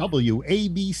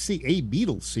 WABC, A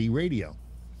Beatles C Radio.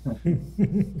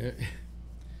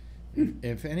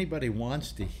 If anybody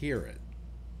wants to hear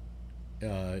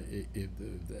it,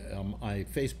 on my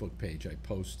Facebook page, I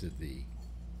posted the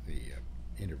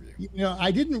interview. I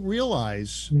didn't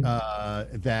realize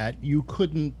that you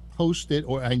couldn't post it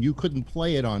and you couldn't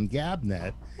play it on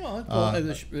GabNet. Well,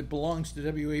 it belongs to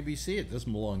WABC. It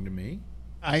doesn't belong to me.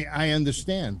 I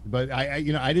understand, but I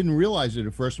didn't realize it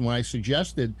at first. And when I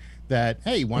suggested that,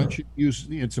 hey, why don't you use?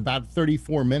 It's about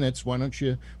 34 minutes. Why don't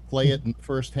you play it in the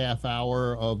first half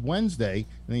hour of Wednesday?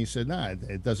 And you said, nah,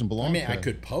 it doesn't belong. I mean, to I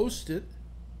could post it.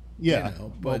 Yeah,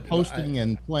 but posting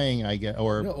and playing, I get,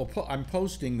 or no, I'm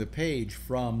posting the page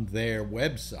from their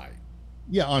website.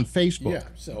 Yeah, on Facebook. Yeah,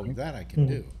 so that I can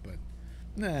do, but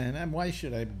why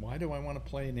do I want to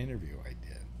play an interview? I did.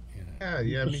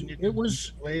 Yeah. I mean, you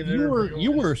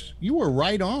were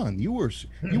right on. You were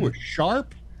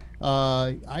sharp.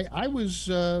 You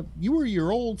were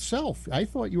your old self. I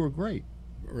thought you were great.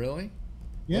 Really?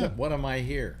 Yeah. What am I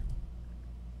here?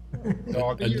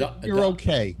 You're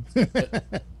okay.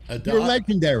 You're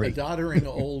legendary. A doddering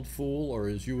old fool, or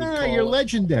as you would call you're it,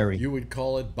 legendary. You would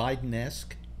call it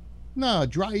Biden-esque. No,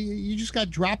 you just got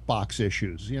Dropbox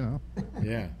issues, Yeah.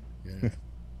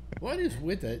 What is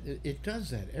with it? It does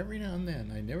that every now and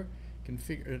then. I never can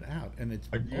figure it out, and it's.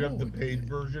 Do you have the paid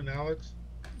version, Alex?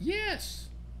 Yes.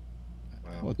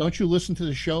 Wow. Well, don't you listen to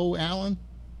the show, Alan?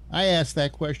 I asked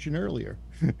that question earlier.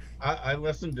 I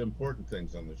listen to important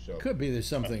things on the show. Could be there's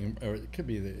something, or it could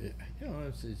be that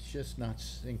it's just not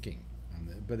syncing,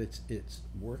 but it's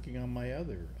working on my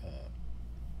other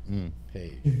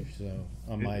page. So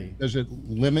on my Does it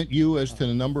limit you as to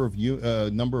the number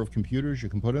of computers you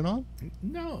can put it on?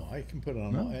 no, I can put it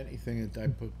on No? anything that I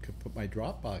could put my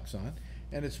Dropbox on,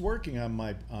 and it's working on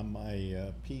my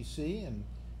PC, and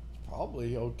it's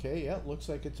probably okay. Yeah, it looks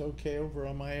like it's okay over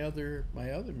on my other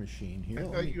machine here. I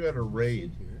Let thought me you had a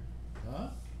RAID. see here. Huh?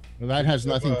 Well, that has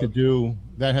nothing to do.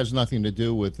 That has nothing to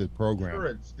do with the program.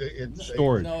 Sure, it's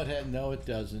Storage. No, it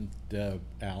doesn't,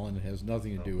 Alan. It has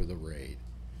nothing to do with a RAID.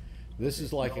 This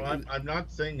is like No, I'm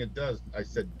not saying it does. I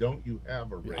said, don't you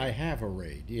have a RAID? I have a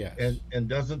RAID, yes. And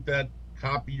doesn't that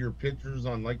copy your pictures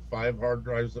on like 5 hard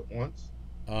drives at once?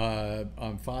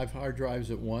 On 5 hard drives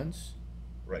at once.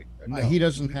 Right. No. He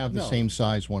doesn't have the No. same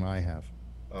size one I have.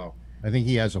 Oh, I think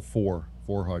he has a four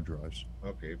hard drives.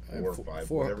 okay, 4 or 5,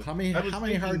 Four. whatever. How many I was hard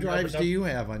thinking drives enough- do you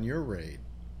have on your RAID?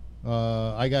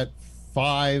 I got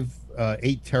 5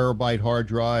 8 terabyte hard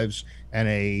drives and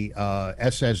a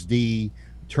SSD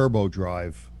turbo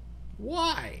drive.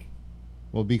 Why?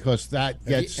 Well, because that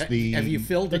gets have the you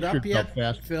filled it up picture yet, up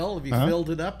fast. Phil? Have you Huh? filled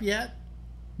it up yet?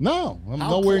 No, I'm How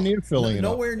nowhere clo- near filling it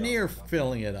up. Nowhere near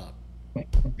filling it up.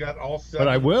 You've got all 7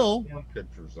 But I will.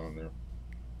 pictures on there.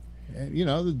 You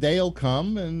know, the day will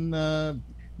come, and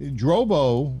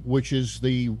Drobo, which is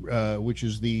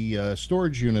the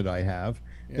storage unit I have,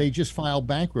 Yeah. they just filed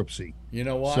bankruptcy. You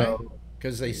know why? So-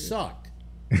 Because they sucked.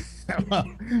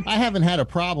 I haven't had a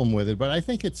problem with it, but I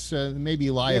think it's maybe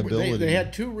liability. They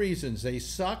had 2 reasons. They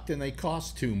sucked and they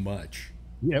cost too much.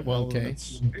 Yeah, well, Okay.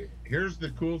 that's- Here's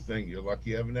the cool thing. You're lucky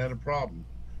you haven't had a problem.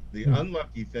 The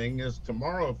unlucky thing is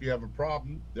tomorrow, if you have a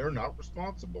problem, they're not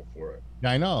responsible for it.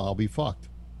 I know I'll be fucked.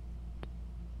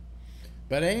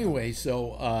 But anyway,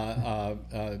 so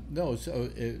no, so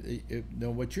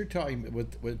no, what you're talking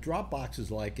about, what Dropbox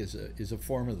is like is a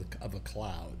form of a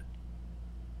cloud,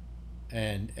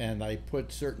 and I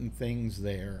put certain things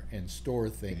there and store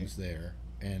things there,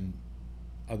 and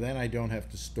then I don't have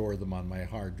to store them on my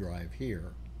hard drive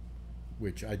here,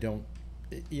 which I don't,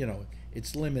 you know,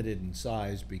 it's limited in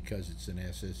size because it's an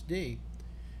SSD,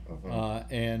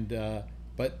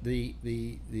 but the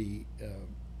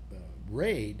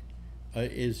RAID.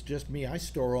 Is just me. I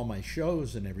store all my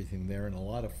shows and everything there, and a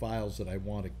lot of files that I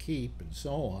want to keep and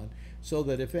so on, so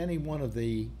that if any one of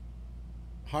the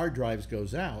hard drives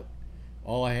goes out,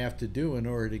 all I have to do in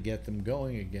order to get them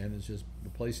going again is just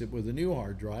replace it with a new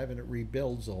hard drive, and it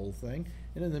rebuilds the whole thing,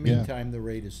 and in the Yeah. meantime the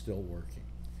RAID is still working.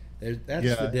 That's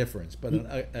Yeah. the difference. But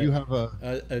You have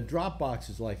a Dropbox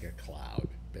is like a cloud,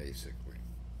 basically.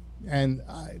 and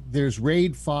there's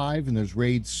RAID 5 and there's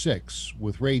RAID 6.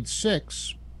 With RAID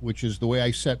 6, which is the way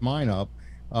I set mine up,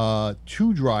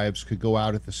 2 drives could go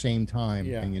out at the same time,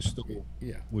 Yeah. and you still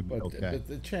Yeah, would be but, okay. but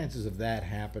the chances of that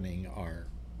happening are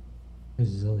A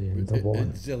zillion to a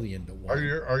one. zillion to one. Are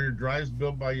your drives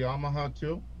built by Yamaha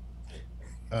too?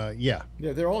 Yeah.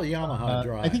 Yeah, they're all Yamaha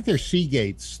drives. I think they're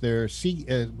Seagates. They're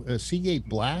Seagate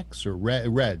Blacks or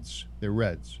Reds. They're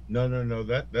Reds. No.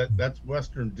 That's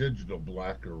Western Digital,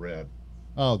 black or red.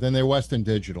 Oh, then they're Western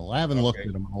Digital. I haven't looked Okay.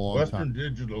 at them in a long Western time.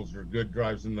 Digitals are good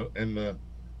drives, and the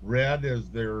red is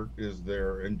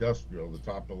their industrial, the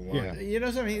top of the line. Yeah. You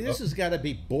know something? This has got to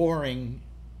be boring.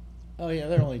 Oh yeah,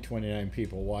 there are only 29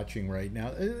 people watching right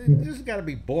now. This has got to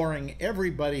be boring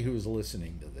everybody who's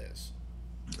listening to this.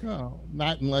 Oh,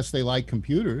 not unless they like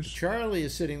computers. Charlie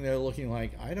is sitting there looking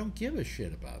like, I don't give a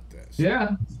shit about this.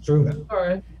 Yeah, It's true. all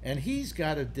right. And he's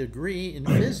got a degree in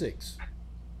physics.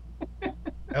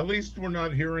 At least we're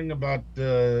not hearing about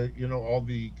all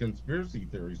the conspiracy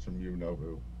theories from you know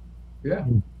who. Yeah.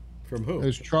 From who?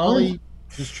 Is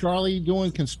Charlie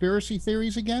doing conspiracy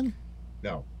theories again?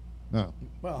 No, No.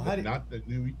 Well, how do not that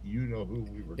you know who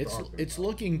we were it's talking it's about.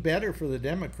 looking better for the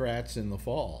Democrats in the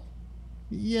fall.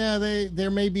 Yeah, there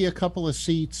may be a couple of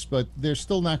seats, but they're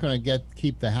still not going to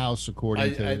keep the House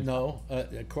according to. I know.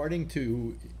 According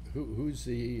to who's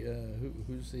the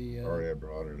Sorry, I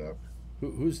brought it up.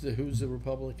 who's the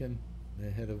Republican, the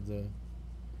head of the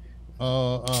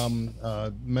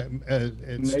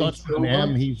It starts with an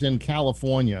M. He's in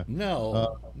California.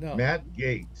 no Matt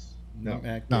Gates. No.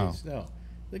 Matt No. Gates, no,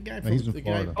 the guy No, from he's in the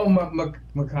Florida. guy Oh,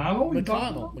 McConnell? you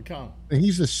talking about? McConnell.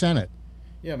 He's the Senate.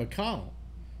 Yeah, McConnell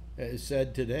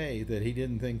said today that he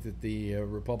didn't think that the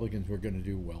Republicans were going to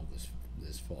do well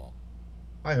this fall,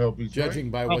 I hope he's judging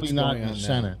by Probably what's not going in on the now.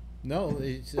 Senate. No,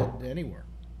 he said anywhere.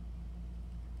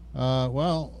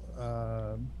 Well,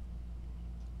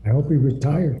 I hope he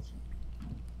retired.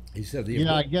 He said the you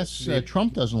know, I guess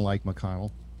Trump doesn't like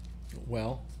McConnell.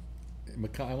 well,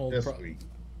 McConnell. right. This week.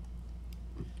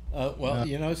 Well,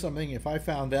 you know something? If I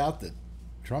found out that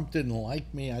Trump didn't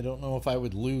like me, I don't know if I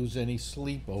would lose any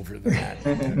sleep over that.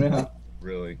 Yeah.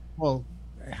 Really. Well,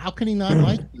 How can he not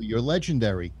like you? You're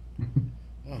legendary.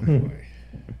 Oh boy.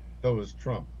 So is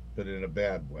Trump, but in a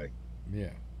bad way. Yeah,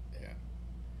 yeah.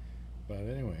 But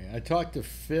anyway, I talked to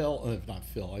not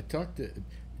Phil. I talked to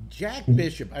Jack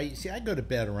Bishop. I go to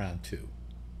bed around 2.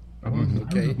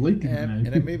 Okay, and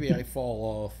then maybe I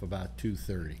fall off about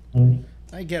 2:30.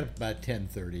 I get up about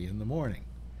 10:30 in the morning.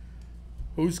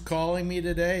 Who's calling me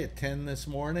today at 10 this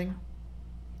morning?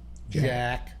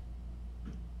 Jack.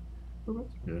 Well,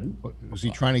 that's good. Was he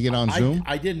trying to get on Zoom?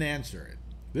 I didn't answer it.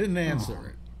 Didn't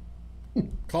answer it.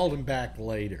 Called him back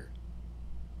later.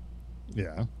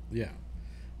 Yeah. Yeah.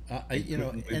 He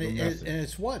and couldn't leave a message.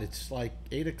 it's what? It's like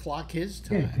 8 o'clock his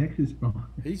Yeah, time. text his phone.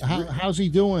 He's How's he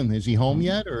doing? Is he home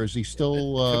yet, or is he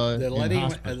still they're in letting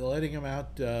hospice? him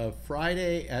out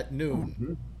Friday at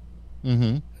noon.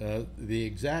 Mm-hmm. The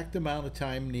exact amount of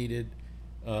time needed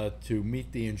to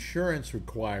meet the insurance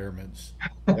requirements.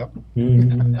 Yep.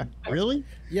 Really?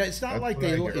 Yeah, it's not That's like what I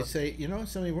they hear. say,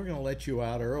 something, we're going to let you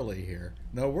out early here.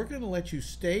 No, we're going to let you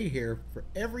stay here for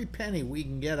every penny we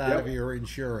can get out of your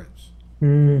insurance.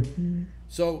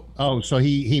 So, Oh, so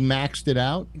he maxed it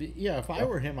out? yeah, if I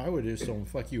were him, I would just told him,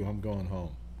 fuck you, I'm going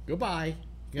home. Goodbye.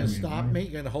 You going to stop me?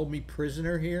 You going to hold me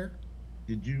prisoner here?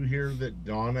 Did you hear that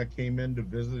Donna came in to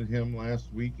visit him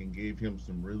last week and gave him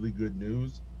some really good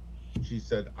news? She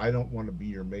said, I don't want to be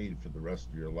your maid for the rest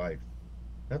of your life.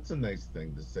 That's a nice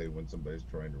thing to say when somebody's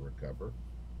trying to recover.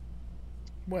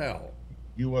 Well,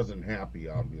 You wasn't happy,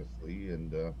 obviously,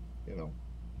 and you know.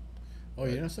 oh,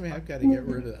 you know something? I got to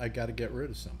get rid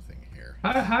of something here.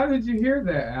 How did you hear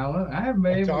that, Alan? I haven't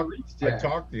been able to reach I Jack.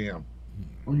 talked to him.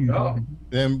 Oh.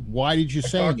 Then why did you I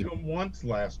say talked it? to him once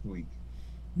last week.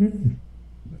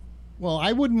 Well,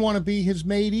 I wouldn't want to be his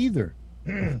maid either.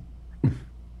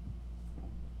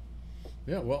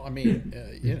 Yeah, well, I mean,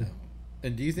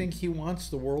 And do you think he wants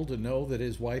the world to know that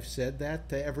his wife said that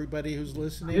to everybody who's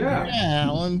listening? Yeah. Yeah,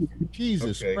 Alan.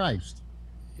 Jesus Okay. Christ.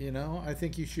 I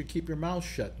think you should keep your mouth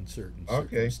shut in certain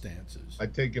Okay. circumstances. I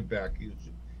take it back.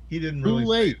 He didn't Too really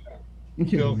late. say that.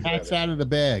 Phil said Cat's it. out of the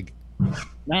bag.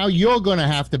 Now you're going to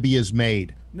have to be his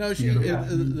maid. No, Yeah.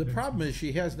 the problem is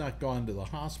she has not gone to the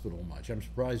hospital much. I'm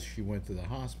surprised she went to the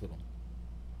hospital.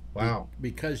 Wow.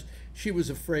 Because she was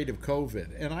afraid of COVID,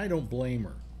 and I don't blame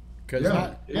her. Because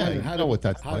Yeah, I know what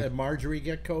that's how like. did Marjorie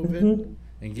get COVID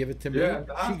and give it to me? Yeah, at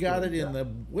the She got hospital, it in yeah. the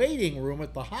waiting room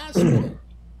at the hospital,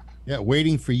 Yeah,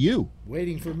 waiting for you.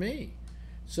 waiting for me.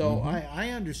 So I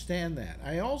understand that.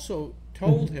 I also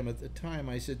told him at the time,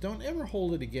 I said, don't ever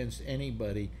hold it against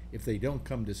anybody if they don't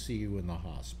come to see you in the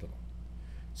hospital.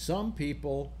 Some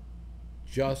people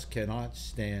just cannot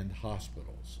stand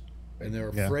hospitals, and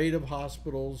they're Yeah. afraid of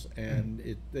hospitals, and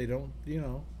they don't,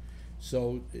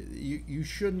 So you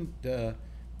shouldn't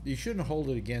hold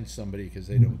it against somebody because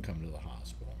they don't come to the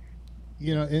hospital.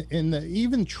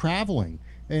 Even traveling,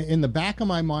 in the back of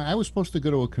my mind, I was supposed to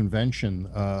go to a convention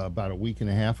about a week and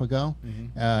a half ago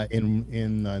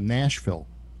in Nashville,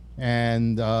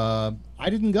 and I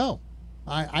didn't go.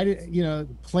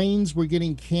 Planes were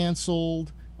getting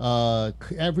canceled.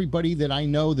 Everybody that I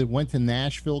know that went to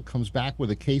Nashville comes back with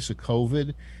a case of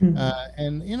COVID,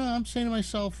 and I'm saying to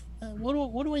myself,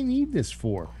 what do I need this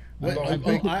for?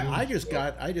 I just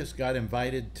got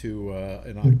invited to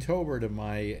in October to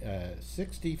my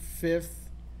 65th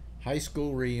high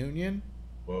school reunion.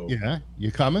 Whoa. Yeah,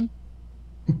 you coming?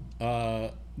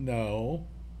 No.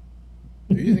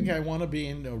 Do you think I want to be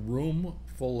in a room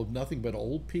full of nothing but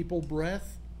old people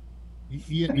breath?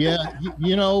 Yeah,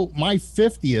 my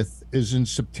 50th is in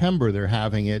September. They're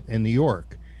having it in New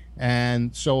York.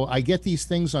 And so I get these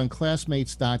things on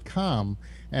classmates.com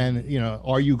and,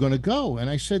 are you going to go? And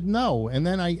I said, no. And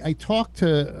then I talked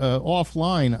to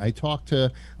offline, I talked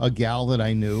to a gal that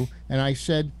I knew, and I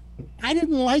said, I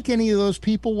didn't like any of those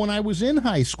people when I was in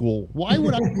high school. Why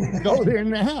would I go there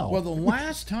now? Well, the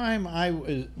last time I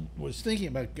was thinking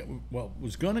about,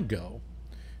 was going to go,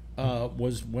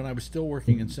 was when I was still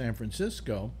working in San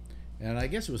Francisco, and I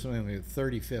guess it was something like the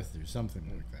 35th or something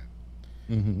like that.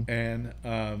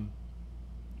 And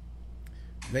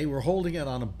they were holding it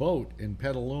on a boat in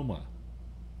Petaluma.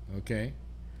 Okay,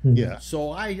 Yeah.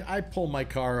 so I pull my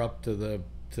car up to the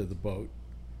boat,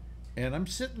 and I'm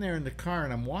sitting there in the car,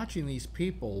 and I'm watching these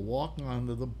people walking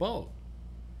onto the boat,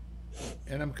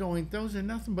 and I'm going, those are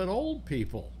nothing but old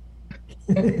people.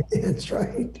 That's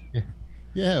right.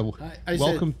 Yeah. I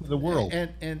Welcome said, to the world.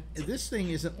 And this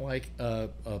thing isn't like a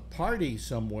party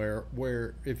somewhere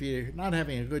where if you're not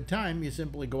having a good time, you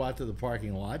simply go out to the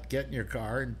parking lot, get in your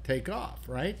car, and take off,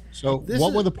 right? So This what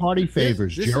is- were the party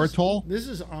favors? Geritol? This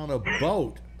is on a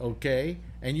boat, okay?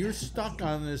 And you're stuck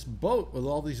on this boat with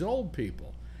all these old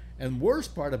people. And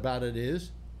worst part about it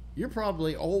is You're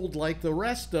probably old like the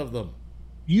rest of them.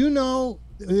 You know,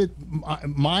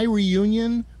 my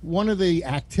reunion, one of the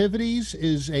activities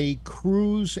is a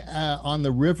cruise on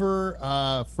the river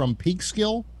from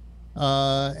Peekskill.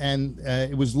 And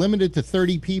it was limited to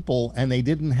 30 people, and they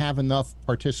didn't have enough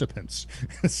participants.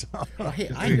 So, Hey,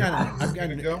 I've got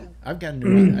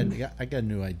a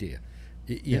new idea.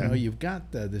 You know, you've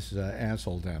got this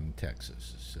asshole down in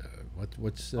Texas.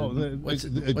 What's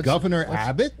Governor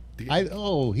Abbott?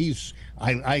 He's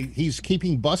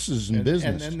keeping buses in business.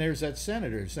 And then there's that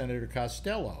Senator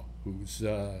Costello, who's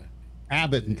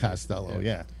Abbott and Costello.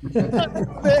 Yeah.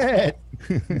 That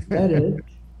is.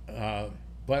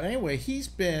 But anyway, he's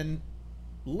been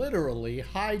literally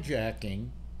hijacking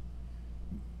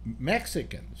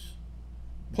Mexicans,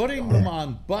 putting them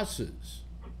on buses,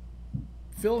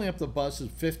 filling up the buses,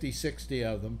 50, 60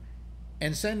 of them,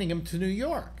 and sending them to New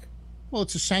York. Well,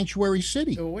 it's a sanctuary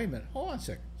city. Oh, wait a minute. Hold on a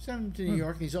second. Send them to New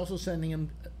York, and he's also sending them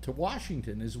to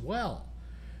Washington as well.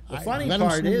 The funny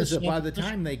part is that by the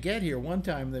time they get here, one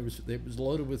time it was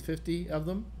loaded with 50 of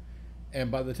them, and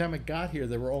by the time it got here,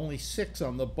 there were only 6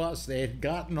 on the bus. They had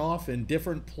gotten off in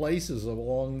different places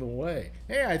along the way.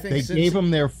 Hey, I think they gave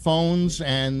them their phones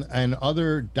and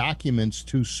other documents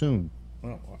too soon.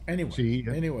 Well,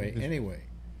 anyway.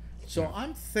 So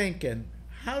I'm thinking,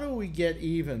 how do we get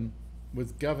even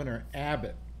with Governor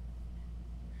Abbott?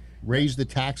 Raise the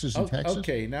taxes in Texas?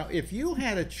 Okay, now if you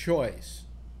had a choice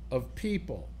of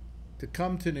people to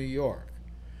come to New York,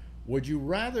 would you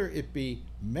rather it be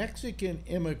Mexican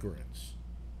immigrants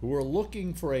who are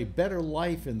looking for a better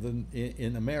life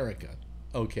in America,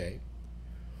 okay,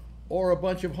 or a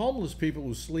bunch of homeless people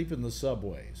who sleep in the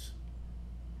subways?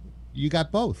 You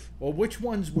got both. Well, which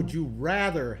ones would you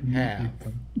rather have?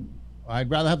 I'd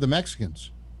rather have the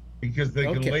Mexicans. Because they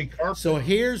can lay carpet. So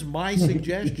here's my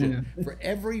suggestion. For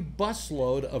every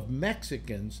busload of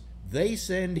Mexicans they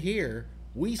send here,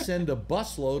 we send a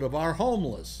busload of our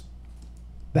homeless.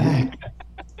 Back.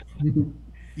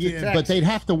 Yeah, but they'd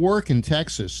have to work in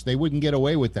Texas. They wouldn't get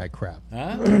away with that crap.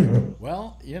 Huh?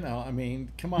 Well, you know, I mean,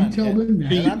 come on. You tell them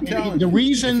that. And I'm telling The you,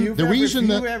 reason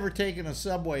if you've ever taken a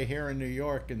subway here in New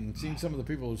York and seen some of the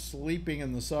people sleeping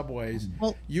in the subways,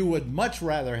 you would much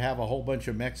rather have a whole bunch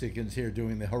of Mexicans here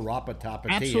doing the harapa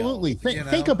tapatio. Absolutely.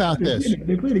 Think about this.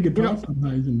 They play the guitar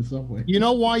sometimes in the subway. You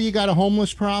know why you got a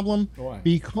homeless problem? Why?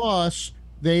 Because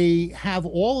they have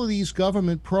all of these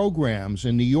government programs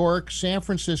in New York, San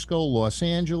Francisco, Los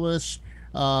Angeles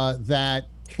that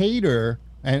cater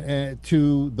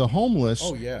to the homeless.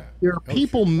 Oh yeah, there are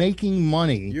people making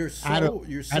money. You're so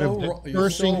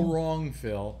wrong,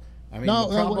 Phil. I mean,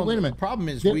 wait a minute. The problem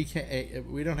is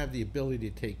we don't have the ability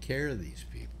to take care of these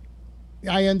people.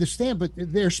 I understand, but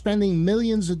they're spending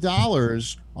millions of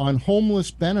dollars on homeless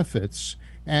benefits.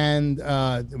 And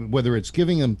whether it's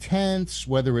giving them tents,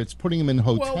 whether it's putting them in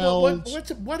hotels.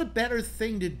 What a better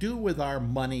thing to do with our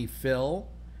money, Phil,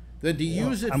 than to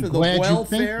use it for the glad you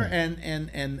welfare think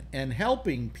that. and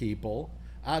helping people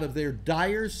out of their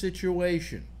dire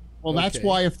situation. Well, that's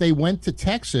why if they went to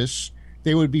Texas,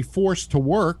 they would be forced to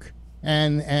work,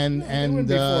 and they wouldn't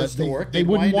be forced to work. They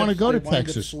wouldn't want to go to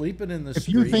Texas. Wind up sleeping in the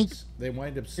streets. They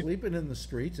wind up sleeping in the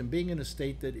streets and being in a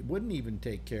state that wouldn't even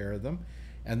take care of them.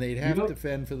 And they'd have to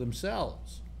fend for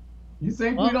themselves. You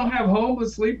think we don't have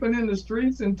homeless sleeping in the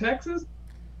streets in Texas?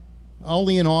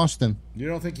 Only in Austin. You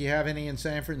don't think you have any in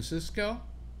San Francisco?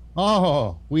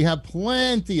 Oh, we have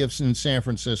plenty of in San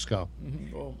Francisco.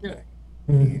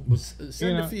 Mm-hmm. Well,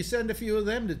 send a few of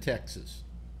them to Texas.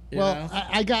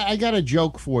 I got a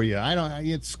joke for you. I don't.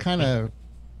 It's kind of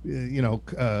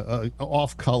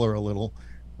off color a little.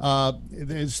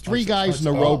 There's 3 guys in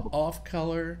a row. Off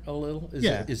color a little? Is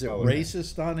it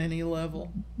racist on any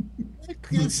level?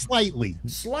 Slightly.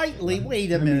 Slightly?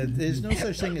 Wait a minute. There's no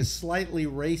such thing as slightly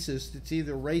racist. It's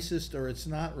either racist or it's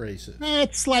not racist.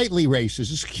 It's slightly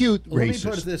racist. It's cute racist. Let me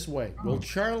put it this way. Will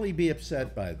Charlie be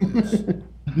upset by this?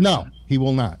 No, he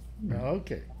will not.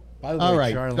 Okay. By the way, all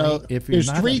right, Charlie, so if you're there's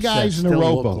not 3 upset, guys in a still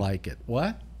rowboat. Look like it.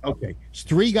 What? Okay. It's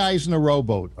 3 guys in a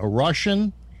rowboat. A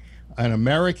Russian, an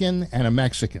American, and a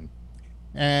Mexican.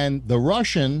 And the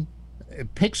Russian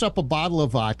picks up a bottle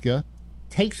of vodka,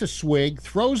 takes a swig,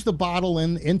 throws the bottle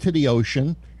into the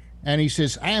ocean, and he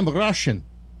says, I am Russian.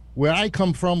 Where I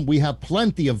come from, we have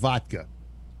plenty of vodka.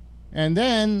 And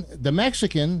then the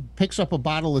Mexican picks up a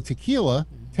bottle of tequila,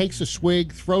 takes a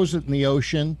swig, throws it in the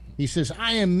ocean. He says,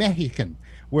 I am Mexican.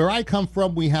 Where I come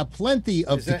from, we have plenty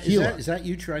of tequila. Is that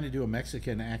you trying to do a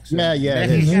Mexican accent? Yeah.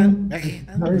 Mexican. He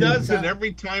does it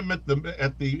every time at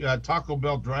the Taco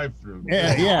Bell drive-through.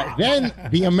 Yeah. Then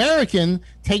the American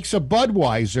takes a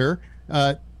Budweiser,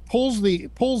 pulls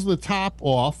the top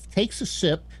off, takes a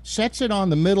sip, sets it on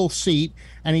the middle seat,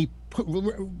 and he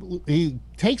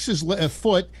takes his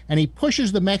foot and he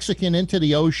pushes the Mexican into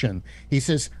the ocean. He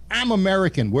says, "I'm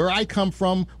American. Where I come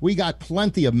from, we got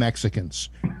plenty of Mexicans."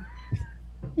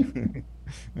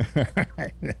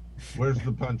 Where's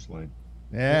the punchline?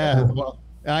 Yeah, well,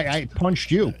 I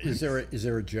punched you. Is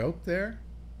there a joke there?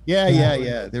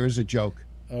 Yeah. There is a joke.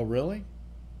 Oh, really?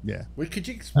 Yeah. Well, could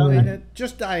you explain it?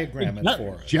 Just diagram it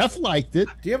for us. Jeff liked it.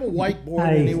 Do you have a whiteboard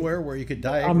anywhere where you could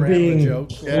I'm diagram being the joke?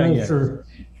 closer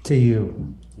to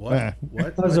you. What?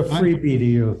 What? That was a freebie to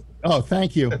you. Oh,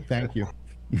 thank you. Thank you.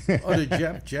 Oh,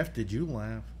 Jeff, did you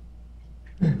laugh?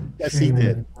 Yes, he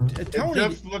did. Tony,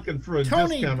 Jeff's looking for a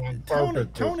Tony, discount on Tony,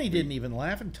 carpet. Tony didn't even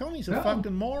laugh, and Tony's a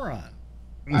fucking moron.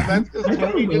 That's because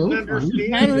Tony didn't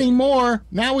understand. Not anymore.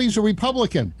 Now he's a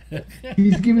Republican.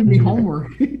 He's giving me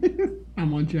homework.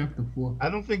 I'm on chapter 4. I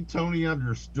don't think Tony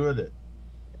understood it.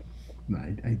 No,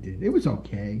 I did. It was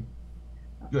okay.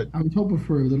 Good. I was hoping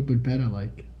for a little bit better,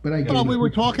 but I. Well, we were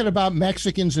talking about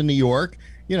Mexicans in New York,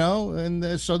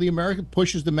 and so the American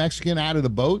pushes the Mexican out of the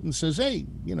boat and says, "Hey,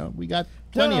 we got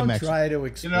plenty of Don't Mexicans." try to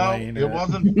explain it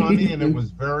wasn't funny and it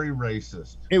was very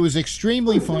racist. It was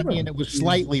extremely funny and it was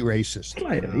slightly racist.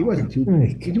 He wasn't too.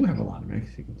 We do have a lot of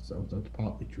Mexicans, so that's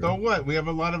partly true. So what? We have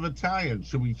a lot of Italians.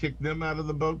 Should we kick them out of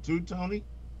the boat too, Tony?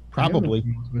 Probably.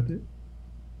 With it.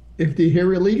 If they're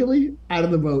here illegally, out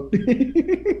of the boat.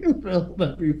 Phil,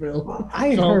 that'd be Phil.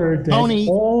 I heard that Tony-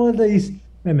 all of these.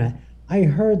 Wait a minute. I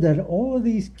heard that all of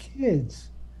these kids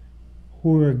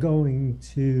who are going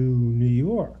to New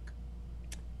York,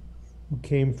 who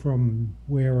came from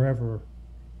wherever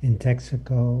in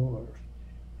Texaco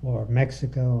or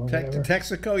Mexico or whatever.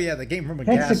 Texaco, yeah, they came from a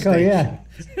gas Mexico, station.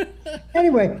 yeah.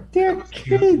 Anyway, they're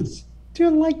kids.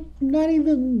 They're like not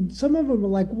even. Some of them are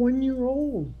like 1 year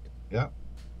old. Yeah.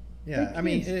 Yeah, I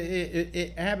mean,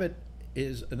 Abbott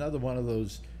is another one of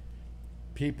those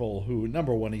people who,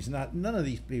 number one, he's not. None of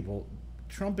these people.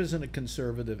 Trump isn't a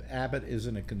conservative. Abbott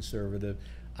isn't a conservative.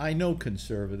 I know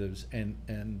conservatives,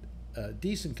 and a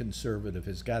decent conservative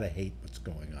has got to hate what's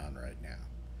going on right now,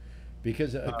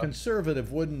 because a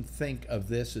conservative wouldn't think of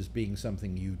this as being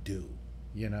something you do.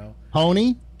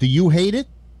 Tony, do you hate it?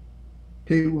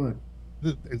 Tell you what.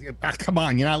 Come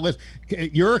on, you're not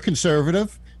listening. You're a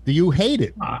conservative. Do you hate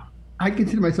it? I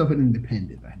consider myself an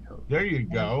independent. I know. There you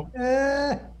go.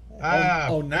 Now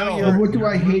Phil, you're- What do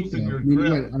I hate? losing Though? your I mean,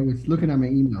 grip. I was looking at my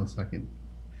email a second.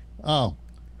 Oh,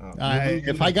 Oh,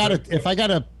 if I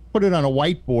gotta put it on a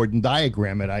whiteboard and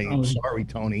diagram it, I'm sorry,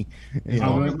 Tony. As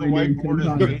long as the whiteboard is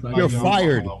made by You're John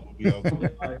fired. Paul, we'll be okay.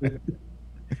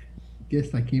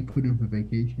 Guess I can't put him for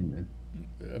vacation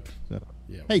then.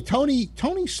 Yeah. Hey, Tony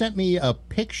sent me a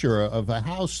picture of a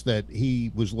house that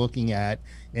he was looking at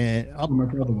up My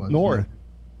brother was north,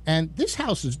 and this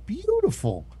house is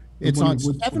beautiful. It's one on in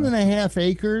Woodstock. 7.5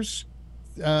 acres.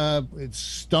 It's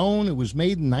stone. It was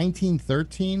made in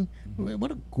 1913.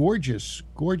 What a gorgeous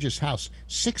house.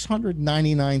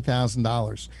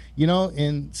 $699,000.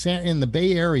 In the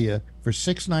Bay Area for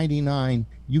 $699,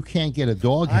 you can't get a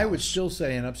dog house. I would still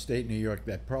say in upstate New York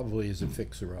that probably is a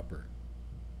fixer-upper.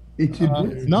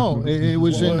 No, it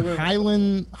was in Wait.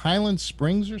 Highland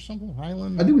Springs or something.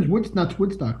 Highland. I think it was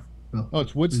Woodstock. Phil. Oh,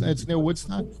 it's It's near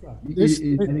Woodstock. I think This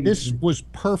it's- was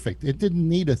perfect. It didn't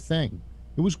need a thing.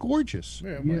 It was gorgeous.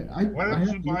 Yeah, Yeah, Why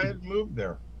don't you buy it and move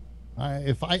there?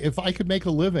 If I could make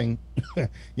a living,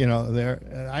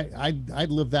 there, I'd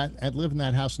live in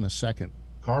that house in a second.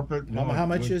 Carpet. How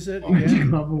much is it? Woodstock.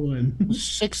 again? One.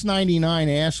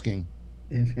 $699 asking.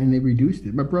 And they reduced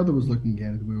it. My brother was looking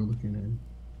at it. We were looking at it.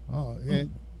 Oh,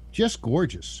 just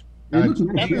gorgeous. It looked It's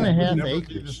nice, seven and a yeah. half never be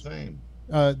the acres. same.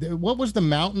 What was the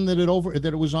mountain that it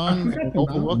was on? forgot the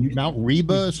Overlooked mountain. Mount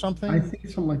Reba or I something? think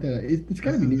something like that. It's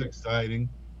got to This be is neat. exciting.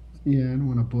 Yeah, I don't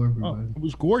want to bore Oh, everybody. it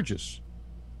was gorgeous.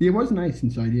 Yeah, it was nice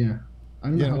inside. Yeah, I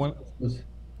don't know Yeah, how when- close it was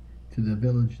to the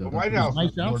village though. The White That's- House nice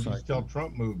was gorgeous outside. till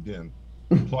Trump moved in,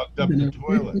 plugged up the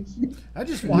toilets. I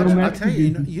just No watched. I'll tell you.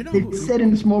 Mexicans. You know. It said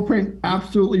in the small print,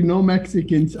 absolutely no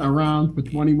Mexicans around for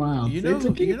 20 miles. You know. It's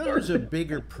a big You know who's a word.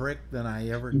 bigger prick than I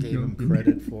ever gave him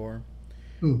credit for?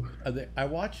 Ooh, I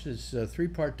watched this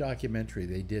 3-part documentary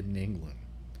they did in England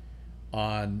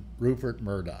on Rupert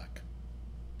Murdoch,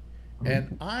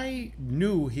 and I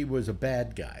knew he was a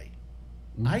bad guy.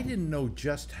 I didn't know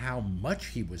just how much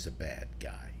he was a bad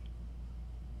guy.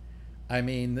 I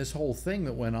mean, this whole thing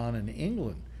that went on in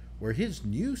England, where his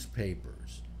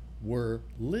newspapers were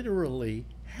literally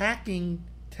hacking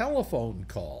telephone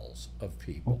calls of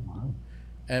people. wow.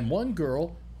 And one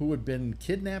girl who had been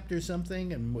kidnapped or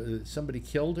something and somebody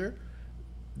killed her,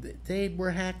 they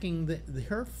were hacking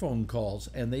her phone calls,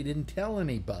 and they didn't tell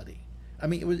anybody. I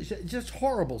mean, it was just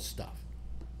horrible stuff.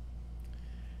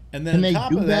 And then Can on they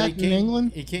top do of that, that in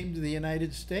England? he came to the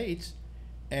United States,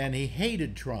 and he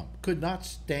hated Trump, could not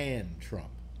stand Trump.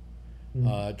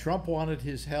 Trump wanted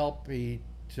his help,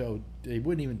 so they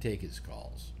wouldn't even take his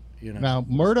calls. You know. Now,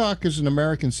 Murdoch is an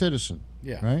American citizen.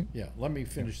 Yeah. Right? Yeah. Let me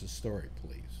finish the story,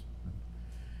 please.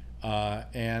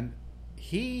 And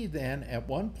he then, at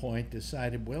one point,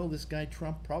 decided, well, this guy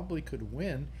Trump probably could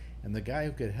win, and the guy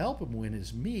who could help him win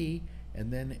is me.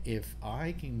 And then if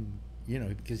I can,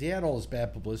 because he had all this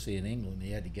bad publicity in England,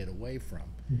 he had to get away from.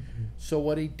 So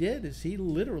what he did is he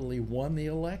literally won the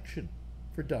election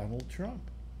for Donald Trump.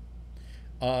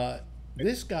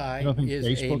 This guy You don't think is a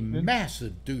Facebook did?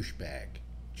 massive douchebag.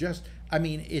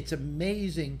 It's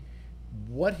amazing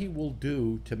what he will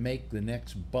do to make the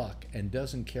next buck, and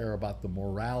doesn't care about the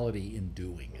morality in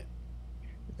doing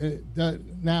it.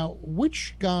 Now,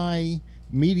 which guy,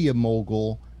 media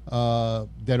mogul,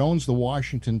 that owns the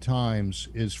Washington Times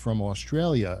is from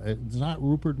Australia? It's not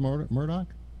Rupert Murdoch?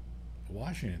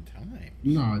 Washington Times.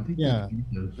 No, I think Yeah,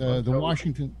 that's the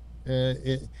Washington.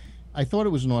 I thought it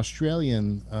was an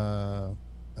Australian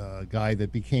guy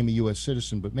that became a U.S.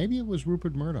 citizen, but maybe it was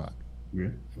Rupert Murdoch. Yeah.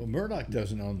 Well, Murdoch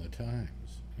doesn't own the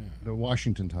Times. Yeah. The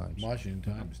Washington Times. Washington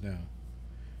Times, no.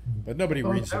 But nobody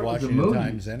Oh, reads the that was a Washington movie.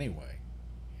 Times anyway.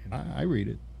 I read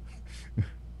it.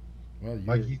 Well,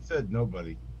 Like he said,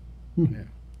 nobody. yeah.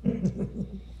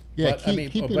 Yeah, But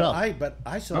keep it up. But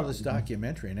I saw this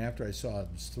documentary, and after I saw it, it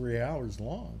was 3 hours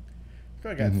long. After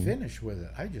I got finished with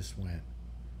it, I just went,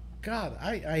 God,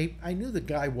 I knew the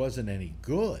guy wasn't any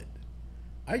good.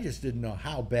 I just didn't know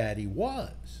how bad he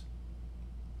was.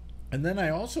 And then I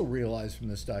also realized from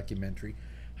this documentary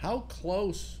how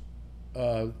close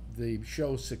the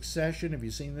show Succession, have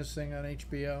you seen this thing on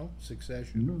HBO,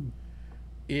 Succession,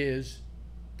 is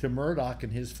to Murdoch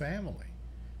and his family.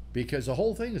 Because the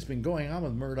whole thing that's been going on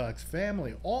with Murdoch's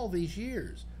family all these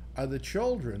years are the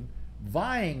children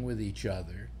vying with each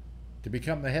other to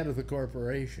become the head of the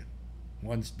corporation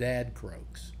once dad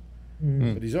croaks.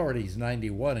 But he's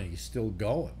 91 and he's still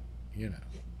going,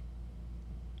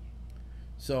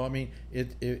 So,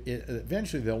 it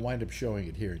eventually they'll wind up showing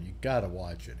it here, and you got to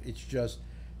watch it. It's just,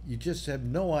 you just have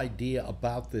no idea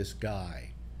about this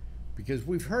guy. Because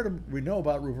we know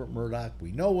about Rupert Murdoch,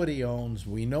 we know what he owns,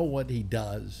 we know what he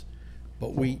does,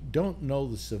 but we don't know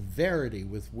the severity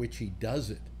with which he does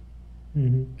it.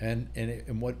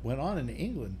 And what went on in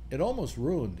England, it almost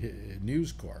ruined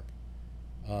News Corp.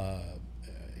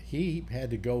 He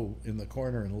had to go in the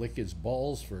corner and lick his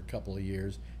balls for a couple of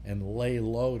years and lay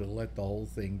low to let the whole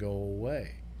thing go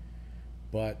away.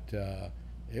 But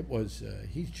it was,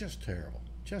 he's just terrible,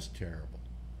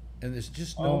 and there's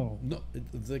just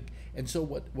and so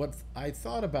what I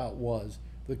thought about was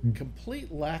the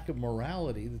complete lack of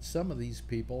morality that some of these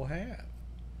people have.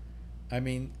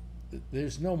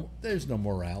 There's no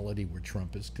morality where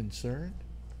Trump is concerned.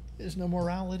 There's no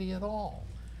morality at all.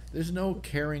 There's no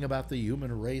caring about the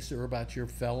human race or about your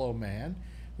fellow man.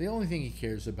 The only thing he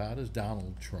cares about is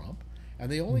Donald Trump. And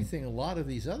the only thing a lot of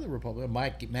these other Republicans,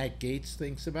 Matt Gaetz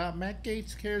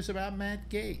cares about Matt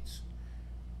Gaetz.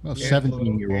 Well, And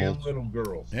 17-year-olds. and little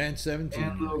girls. And 17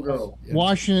 And little years. girl. Yeah.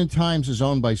 Washington Times is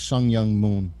owned by Sung Young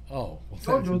Moon. Oh, well,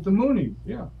 Oh, it was the Mooney.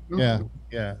 Yeah.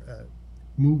 Yeah.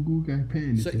 Mugu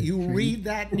Campaign. so you read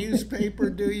that newspaper,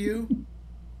 do you?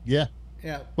 Yeah.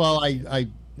 Yeah. Well, I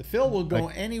Phil will go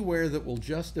anywhere that will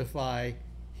justify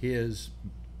his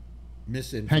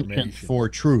misinformation. penchant for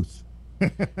truth.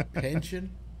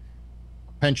 Pension?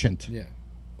 Penchant. Yeah.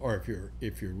 Or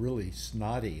if you're really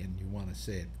snotty and you want to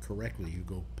say it correctly, you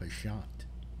go pashant.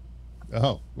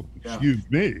 Oh, excuse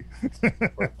me.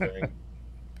 Poor thing.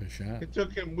 Pashant. It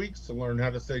took him weeks to learn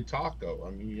how to say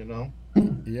taco.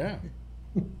 Yeah.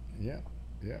 Yeah.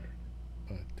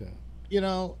 But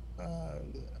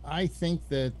I think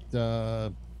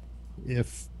that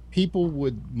if people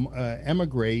would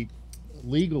emigrate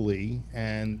legally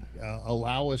and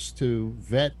allow us to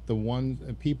vet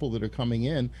the people that are coming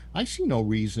in, I see no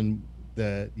reason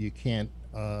that you can't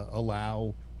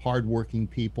allow hardworking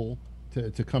people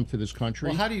to come to this country.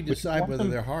 well, how do you But you decide want whether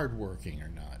them- they're hardworking or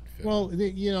not, Phil? Well,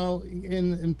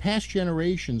 in past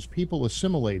generations, people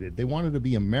assimilated. They wanted to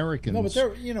be Americans. no, but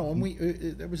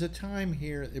there was a time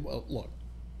here. Well, look,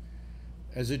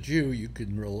 as a Jew, you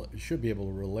should be able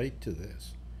to relate to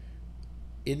this.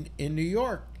 In New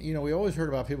York, we always heard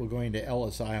about people going to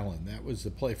Ellis Island. That was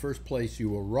the first place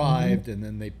you arrived, and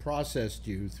then they processed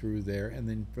you through there, and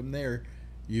then from there,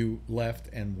 you left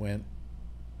and went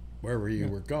wherever you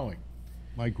were going.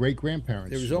 My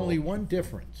great-grandparents. There was only one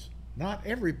difference. Not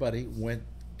everybody went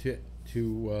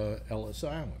to Ellis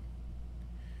Island.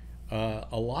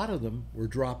 A lot of them were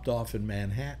dropped off in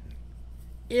Manhattan.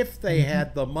 If they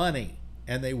had the money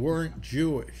and they weren't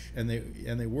Jewish, and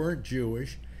they weren't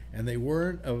Jewish, and they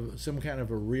weren't some kind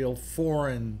of a real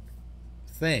foreign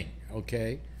thing,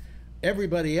 okay?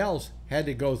 Everybody else had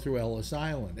to go through Ellis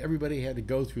Island. Everybody had to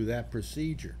go through that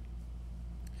procedure.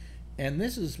 And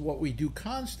this is what we do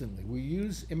constantly. We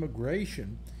use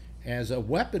immigration as a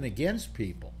weapon against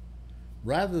people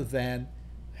rather than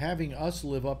having us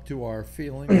live up to our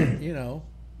feeling that, you know,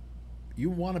 you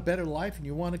want a better life and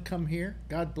you want to come here,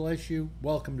 God bless you,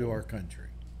 welcome to our country.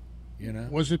 You know?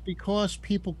 Was it because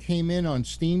people came in on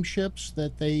steamships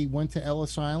that they went to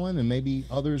Ellis Island, and maybe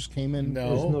others came in?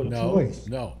 No,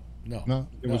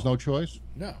 There was no choice.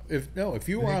 No, if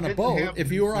you were They on a didn't boat, have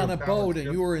if you were on a nuclear boat powered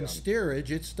and you were in ships down.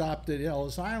 steerage, it stopped at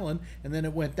Ellis Island, and then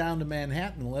it went down to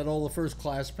Manhattan and let all the first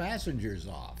class passengers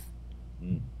off.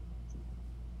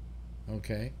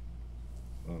 Okay.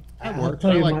 That I'll works.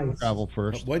 tell I you like my- to travel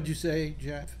first. What'd you say,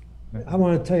 Jeff? I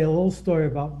want to tell you a little story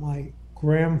about my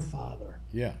grandfather.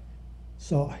 Yeah.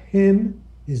 So him,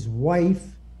 his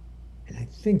wife, and I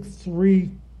think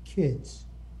 3 kids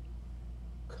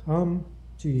come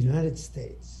to the United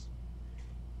States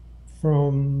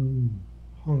from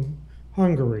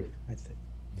Hungary, I think,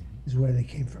 is where they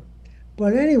came from.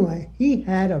 But anyway, he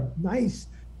had a nice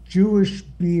Jewish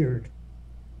beard,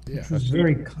 Yeah. which was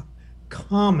very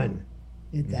common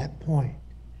at that point.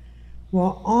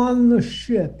 Well, on the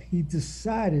ship, he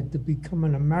decided to become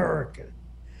an American.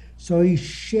 So he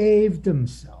shaved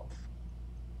himself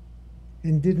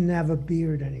and didn't have a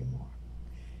beard anymore.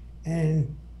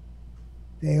 And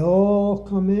they all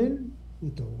come in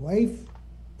with the wife,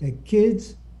 the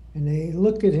kids, and they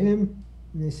look at him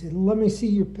and they say, "Let me see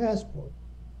your passport.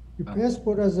 Your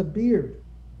passport has a beard.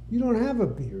 You don't have a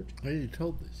beard. Oh, you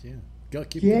told this, yeah. Go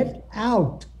keep Get going.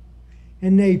 out."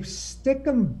 And they stick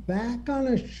him back on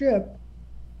a ship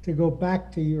to go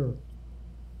back to Europe.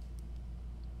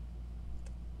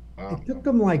 Wow. It took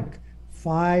him like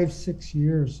 5-6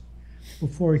 years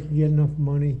before he could get enough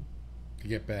money. to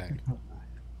get back.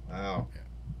 Wow.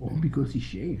 All because he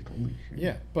shaved. Holy shit.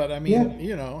 Yeah, but I mean, Yeah.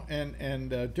 you know, and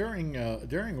during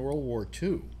World War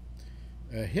II,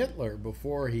 Hitler,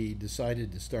 before he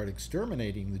decided to start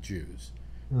exterminating the Jews,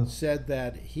 Oh. said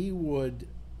that he would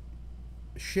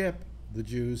ship the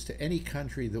Jews to any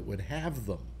country that would have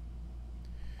them.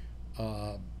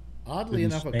 Oddly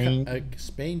Didn't enough, Spain?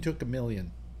 Spain took 1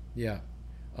 million. Yeah.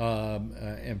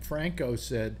 And Franco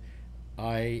said,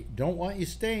 I don't want you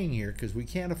staying here because we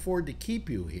can't afford to keep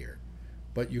you here.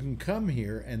 But you can come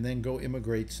here and then go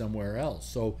immigrate somewhere else.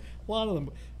 So a lot of them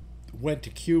went to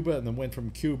Cuba and then went from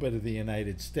Cuba to the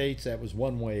United States. That was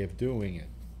one way of doing it.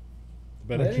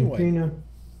 But anyway, Argentina,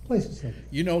 places like that.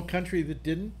 you know a country that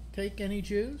didn't take any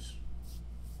Jews?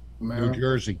 New America.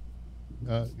 Jersey.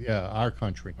 Yeah, our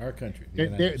country. Our country. the There,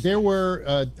 United there, States. there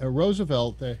were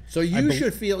Roosevelt. So I you bel-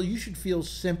 should feel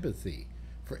sympathy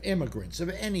for immigrants of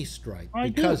any stripe I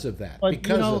do, because of that. But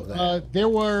Because of that. there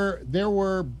were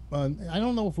I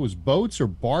don't know if it was boats or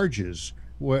barges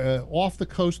off the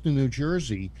coast of New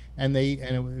Jersey, and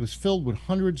it was filled with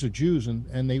hundreds of Jews,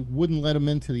 and they wouldn't let them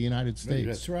into the United States.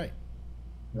 That's right.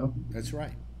 Yep. That's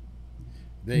right.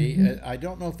 They Mm-hmm. I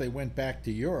don't know if they went back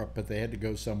to Europe, but they had to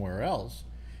go somewhere else.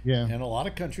 Yeah. And a lot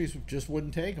of countries just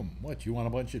wouldn't take them. What, you want a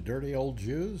bunch of dirty old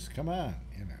Jews? Come on,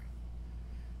 you know.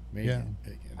 Maybe, Yeah.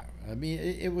 you know. I mean,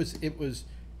 it was.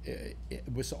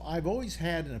 So I've always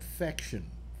had an affection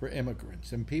for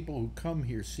immigrants and people who come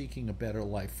here seeking a better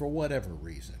life for whatever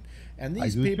reason. And I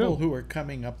these do people too. who are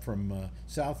coming up from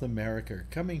South America are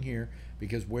coming here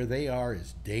because where they are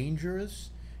is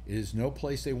dangerous. It is no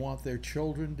place they want their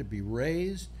children to be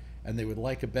raised, and they would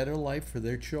like a better life for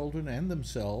their children and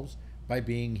themselves by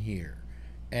being here.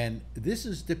 And this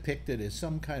is depicted as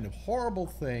some kind of horrible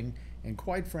thing, and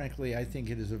quite frankly, I think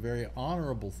it is a very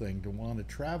honorable thing to want to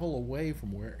travel away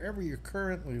from wherever you're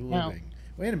currently Now- living.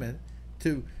 Wait a minute,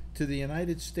 to the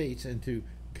United States and to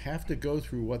have to go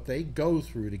through what they go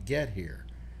through to get here.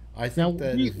 I think Now,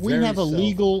 that we- is we very have a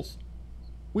legal- selfless.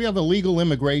 We have a legal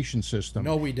immigration system.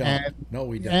 No, we don't. And- No,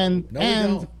 we don't. And No, we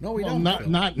don't. No, we well, don't, Not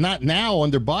Phil. not now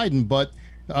under Biden, but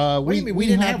What do you mean? We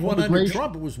didn't have one under immigration-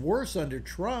 Trump. It was worse under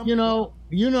Trump. You know,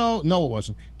 no, it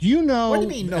wasn't. Do you know? What do you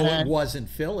mean? No, that- it wasn't,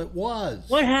 Phil. It was.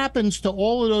 What happens to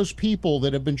all of those people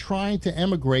that have been trying to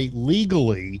emigrate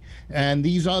legally, and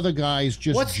these other guys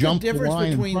just What's the jump difference line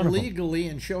in between front of them? legally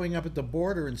and showing up at the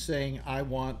border and saying, I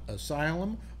want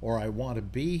asylum, or I want to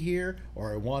be here,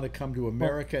 or I want to come to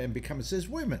America and become a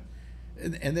citizen? Wait a minute.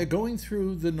 And they're going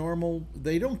through the normal,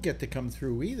 they don't get to come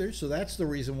through either, so that's the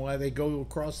reason why they go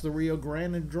across the Rio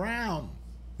Grande and drown.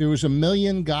 there was 1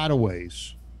 million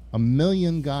gotaways. 1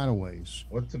 million gotaways.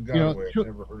 What's a You know, Godaway? I've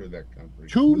never heard of that country.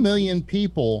 2 million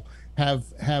people have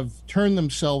turned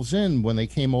themselves in when they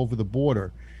came over the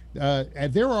border.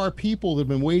 And there are people that have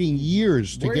been waiting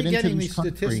years to Where are get you into getting this these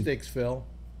country. statistics, Phil?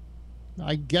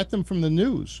 I get them from the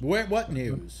news, What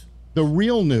news? the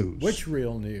real news. Which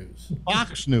real news?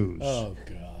 Fox News. Oh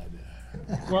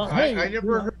God. Well, I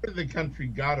never heard of the country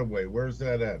Godaway. Where's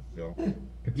that at, Phil?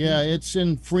 yeah, it's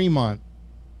in Fremont.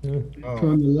 Oh,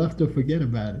 On the left to forget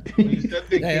about it. you said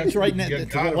they Yeah, came it's right from to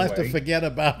the left to Godaway. forget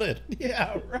about it.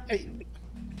 Yeah, right.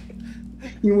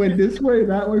 You went this way,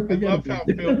 that way, I forget love how about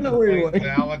it. Phil No way, complains way.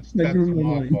 that Alex Like cuts you him were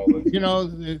off right. all the time. You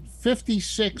know,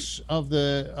 56 of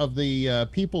the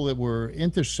people that were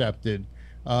intercepted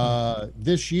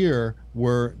this year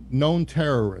were known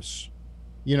terrorists.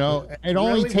 You know, it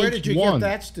only Really? Where takes did you one. get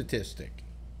that statistic?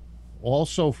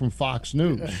 Also from Fox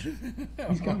News.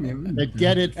 He's got me. That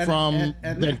get it from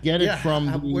yeah, the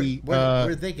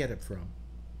where'd they get it from?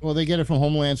 well, they get it from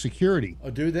Homeland Security. Oh,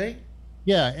 do they?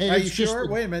 Yeah, Are you it's just sure?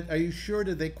 Wait a minute. Are you sure?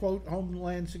 Did they quote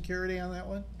Homeland Security on that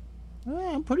one?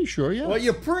 I'm pretty sure. Yeah. Well,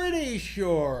 you're pretty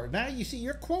sure. Now you see,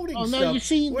 you're quoting Oh, no, stuff. you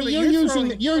see, Wait a minute, you're using-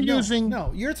 throwing- you're no, using-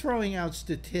 No, you're throwing out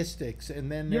statistics,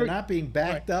 and then they're You're- not being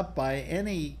backed up by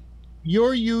any.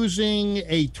 You're using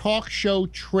a talk show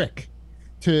trick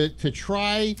to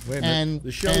try Wait a minute, and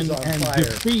the show's on and fire.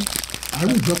 defeat. I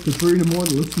was up to 3 in the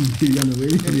morning listening to you on the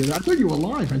radio. I thought you were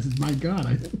live. I said, my God,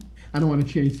 I don't want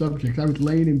to change subjects. I was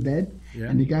laying in bed, Yeah.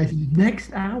 and the guy said,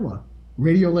 next hour,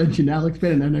 radio legend Alex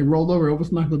Bennett. And I rolled over, I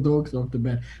almost knocked the dogs off the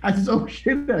bed. I said, oh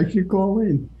shit, I should call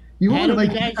in. You How want to did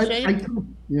the like, guy say?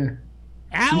 yeah,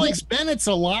 Alex Bennett's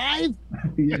alive.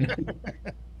 yeah.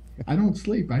 I don't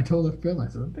sleep. I told her Phil. I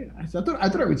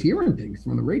thought I was hearing things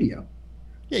from the radio.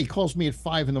 Yeah, he calls me at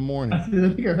 5 in the morning. I said, I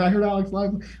think I heard Alex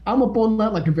live. I'm up all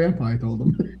night like a vampire. I told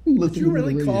him. Did Listening you to the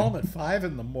really radio. call him at 5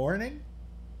 in the morning?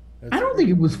 I don't think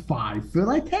it was 5, Phil.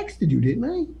 I texted you, didn't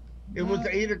I? It was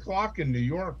 8 o'clock in New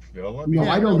York, Phil. No,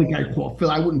 I don't think I called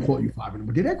Phil. I wouldn't call you 5 in the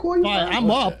morning. Did I call you? Fine, 5?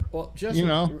 I'm up. Well, just You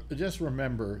know. just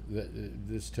remember that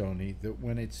this, Tony, that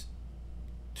when it's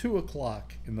 2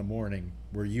 o'clock in the morning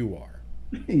where you are,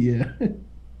 Yeah.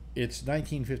 it's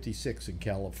 1956 in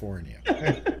California.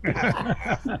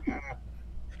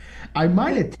 I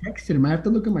might have texted him. I have to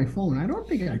look at my phone. I don't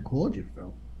think I called you,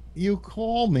 Phil. You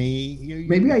call me.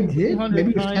 Maybe I did. 200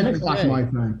 Maybe it was 10 times a o'clock day. my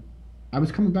time. I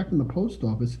was coming back from the post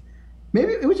office.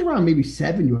 Maybe it was around maybe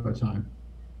 7 your time.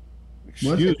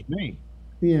 Excuse me.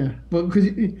 Yeah, but because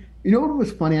you know what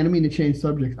was funny? I don't mean to change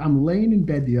subjects. I'm laying in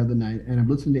bed the other night and I'm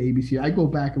listening to ABC. I go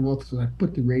back and forth, so I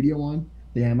put the radio on,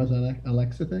 the Amazon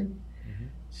Alexa thing.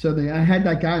 So I had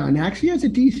that guy on. Actually, he has a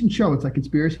decent show. It's like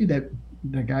conspiracy that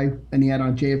guy, and he had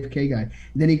on JFK guy. And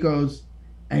then he goes,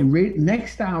 and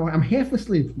next hour, I'm half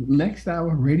asleep. Next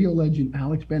hour, radio legend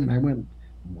Alex Bennett. I went,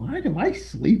 what? Am I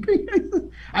sleeping?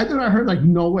 I thought I heard like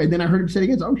no way. Then I heard him say it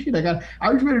again. Oh shit!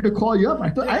 I was ready to call you up. I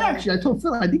told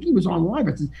Phil. I think he was on live.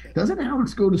 I said, doesn't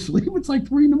Alex go to sleep? It's like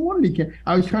 3 in the morning. He can't.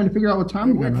 I was trying to figure out what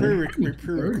time. We it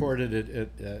pre-recorded it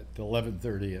at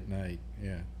 11:30 at night.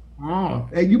 Yeah. Oh,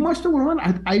 you must have went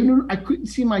on. I couldn't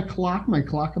see my clock on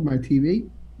my TV,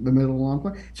 the middle alarm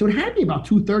clock. So it had to be about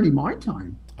 2:30 my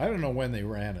time. I don't know when they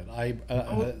ran it.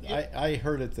 I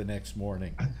heard it the next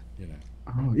morning. You know.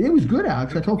 Oh, it was good,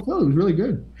 Alex. I told Phil it was really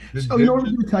good. So you know what I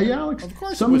was going to tell you, Alex? Of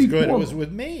course, Somebody it was good. called. It was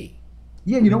with me.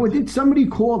 Yeah, you know what? Did somebody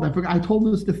called? I forgot. I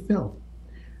told this to Phil.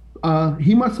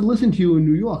 He must have listened to you in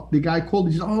New York. The guy called.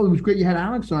 He says, "Oh, it was great. You had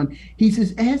Alex on." He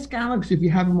says, "Ask Alex if you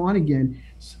have him on again."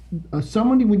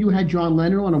 Somebody, when you had John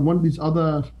Lennon on, or one of these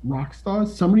other rock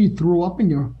stars, somebody threw up in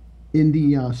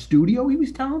the studio. He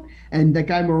was telling, and that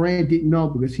guy Moran didn't know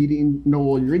because he didn't know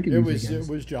all your interviews. It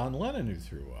was John Lennon who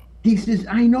threw up. He says,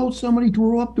 "I know somebody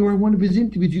threw up during one of his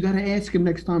interviews. You got to ask him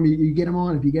next time you get him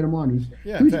on. If you get him on,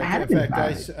 Yeah, he was in adamant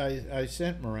fact, about it. I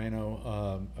sent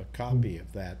Moreno a copy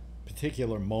of that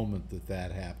particular moment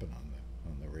that happened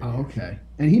on the radio. Oh, okay.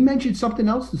 And he mentioned something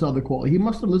else this other call. He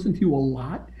must have listened to you a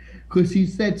lot because he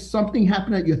said something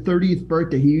happened at your 30th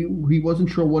birthday. He wasn't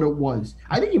sure what it was.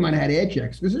 I think he might have had air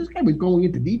checks because this guy was going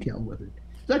into detail with it.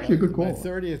 It's actually a good call. My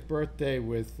 30th birthday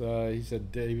with, he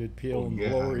said, David Peel and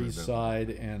Lower East Side,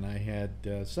 and I had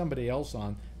somebody else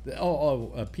on,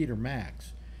 Peter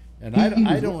Max. And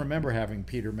I don't remember having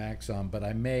Peter Max on, but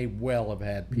I may well have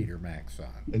had Peter Max on.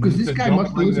 Because this guy must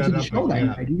have listened to the show that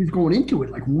night. He was going into it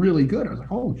like really good. I was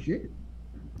like, oh, shit.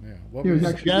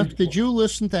 Yeah. Jeff, did you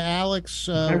listen to Alex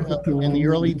in the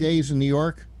early days in New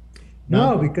York?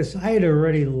 No, because I had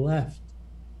already left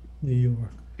New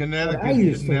York. Connecticut I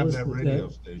used didn't to have listen that to radio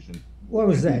that. station. What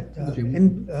was that?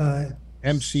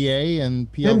 MCA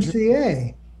and PLJ?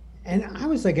 MCA. And I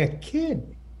was like a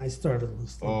kid. I started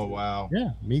listening. Oh to wow! Yeah,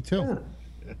 me too. it.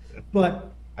 Yeah.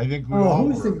 But I think we oh, all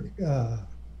were.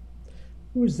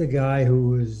 who was the guy who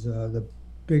was the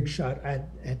big shot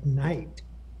at night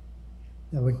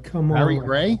that would come Barry on? Like,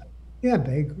 Gray. yeah,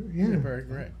 Baker. Yeah, Yeah, very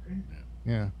great.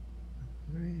 Yeah,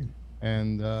 Right.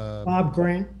 and Bob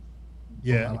Grant.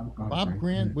 yeah, Bob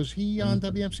Grant, was he on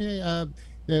WMCA?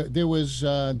 There was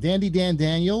Dandy Dan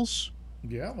Daniels.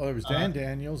 Yeah, well, there was Dan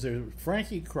Daniels. There was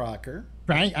Frankie Crocker.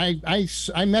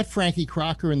 I met Frankie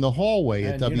Crocker in the hallway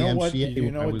at And you know what? WMCA.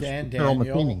 You know I what was Dan with Carol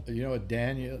Daniel? McKinney. You know what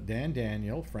Dan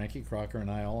Daniel, Frankie Crocker,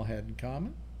 and I all had in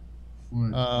common?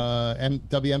 And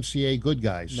WMCA good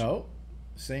guys. No,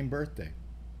 same birthday.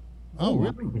 Oh,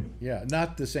 really? Yeah,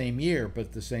 not the same year,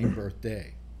 but the same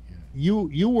birthday. You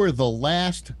were the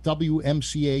last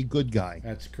WMCA good guy.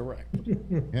 That's correct.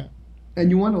 Yeah.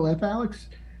 And you want to laugh, Alex?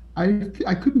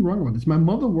 I could be wrong about this. My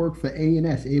mother worked for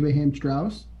A&S, Abraham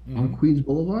Strauss, on Queens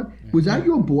Boulevard. Was that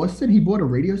your boss that he bought a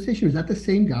radio station? Was that the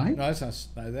same guy? No, that's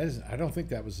not. That is, I don't think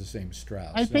that was the same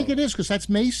Strauss. I think No. it is because that's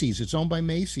Macy's. It's owned by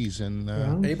Macy's, and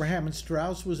Abraham and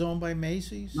Strauss was owned by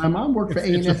Macy's. My mom worked for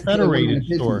It's A&S. a Federated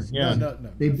store. No, Yeah. no, no.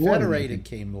 They bought it, I Federated think.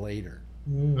 came later.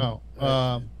 No.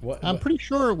 What- I'm what- pretty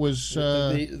sure it was.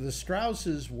 the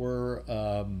Strausses were.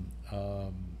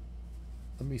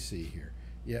 Let me see here.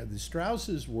 Yeah, the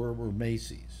Strausses were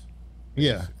Macy's.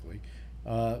 Yeah. Basically.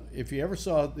 If you ever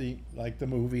saw the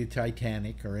movie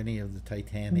Titanic or any of the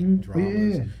Titanic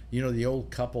dramas, Yeah. you know the old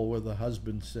couple where the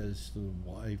husband says to the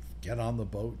wife, "Get on the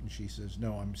boat," and she says,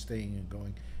 "No, I'm staying and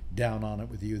going down on it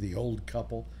with you." The old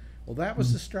couple. Well, that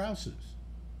was the Strausses.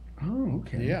 Oh,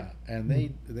 okay. Yeah, and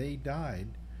they died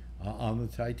on the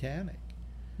Titanic.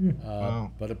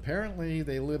 Wow. But apparently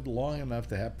they lived long enough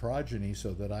to have progeny,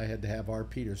 so that I had to have R.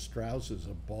 Peter Strauss as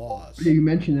a boss. Yeah, you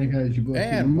mentioned that guy as your boss.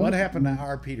 And what happened to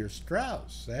R. Peter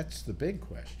Strauss? That's the big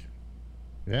question.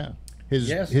 Yeah. His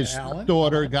Yes, Alan?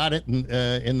 daughter got it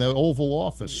in the Oval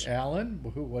Office. Alan,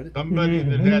 what? Somebody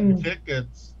that had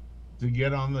tickets to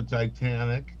get on the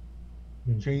Titanic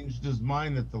changed his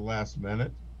mind at the last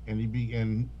minute, and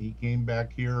he came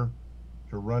back here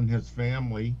to run his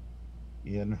family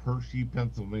in Hershey,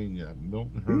 Pennsylvania.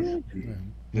 Milton Hershey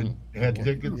had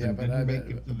tickets and didn't make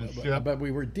it to the ship. But we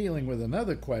were dealing with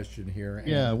another question here. and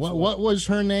Yeah. it's What was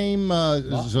her name? not He,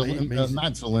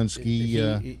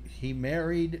 Zelensky. he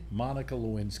married Monica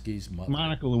Lewinsky's mother.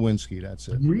 Monica Lewinsky. That's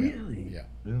it. Really? Yeah.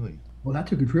 Really? Well,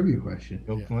 that's a good trivia question.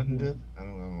 Bill Clinton did? I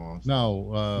don't know.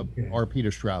 No. Okay. R. Peter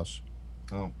Strauss.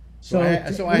 Oh. So,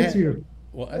 So I to had- answer your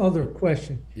Well, other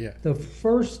question, yeah. the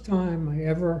first time I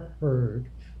ever heard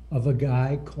of a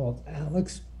guy called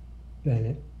Alex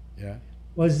Bennett Yeah.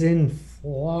 was in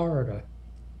Florida.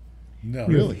 No.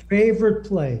 Your Really? favorite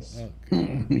place. Oh,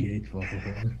 God. He hates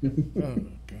Florida. Oh,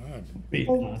 God.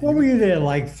 What were you there,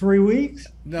 like 3 weeks?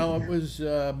 No, it was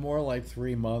more like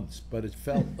 3 months, but it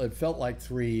felt like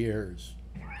 3 years.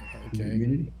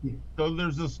 Okay. So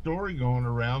there's a story going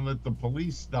around that the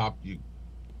police stopped you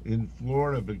in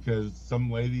Florida because some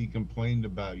lady complained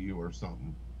about you or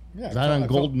something. Yeah. Is that on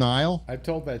Golden Isle? I've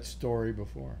told that story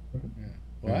before. Yeah.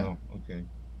 What? Oh, okay.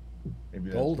 Maybe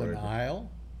that's Golden right. Isle?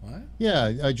 What?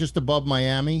 Yeah, just above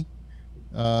Miami,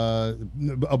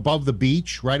 above the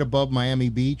beach, right above Miami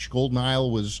Beach. Golden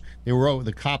Isle was.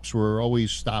 The cops were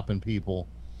always stopping people,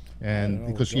 I and don't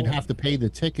know because what you'd Golden- have to pay the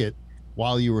ticket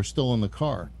while you were still in the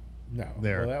car. No.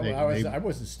 There, Well, they- I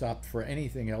wasn't stopped for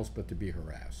anything else but to be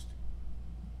harassed.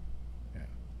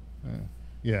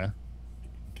 Yeah.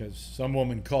 Because some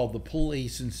woman called the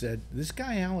police and said, "This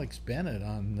guy Alex Bennett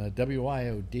on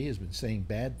WIOD has been saying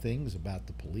bad things about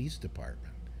the police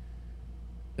department."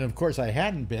 And of course, I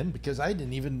hadn't been, because I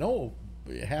didn't even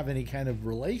have any kind of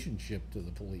relationship to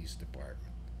the police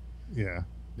department. Yeah.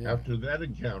 Yeah. After that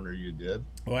encounter you did.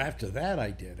 Well, after that,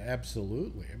 I did,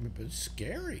 absolutely. I mean, but it's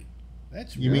scary.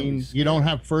 That's You really mean scary. you don't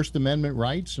have First Amendment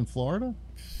rights in Florida?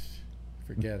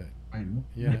 Forget it. I know.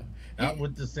 Yeah. Not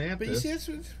with DeSantis. But you see, that's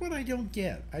what I don't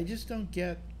get. I just don't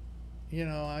get,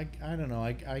 I don't know.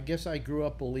 I guess I grew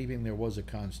up believing there was a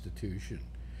Constitution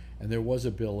and there was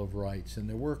a Bill of Rights and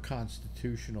there were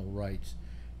constitutional rights.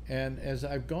 And as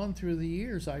I've gone through the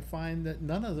years, I find that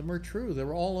none of them are true.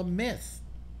 They're all a myth,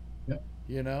 Yep.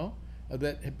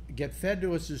 that get fed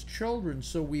to us as children,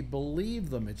 so we believe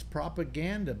them. It's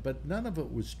propaganda, but none of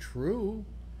it was true,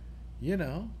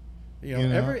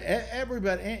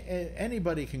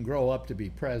 anybody can grow up to be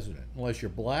president, unless you're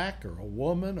black or a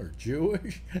woman or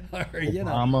Jewish, or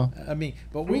Obama. I mean,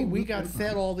 but we got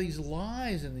fed all these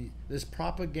lies and this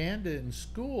propaganda in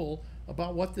school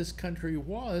about what this country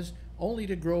was, only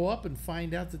to grow up and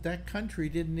find out that country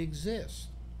didn't exist.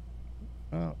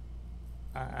 Oh.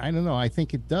 I don't know. I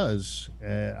think it does.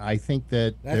 I think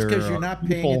that That's because you're not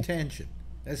paying attention.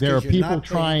 That's because you're not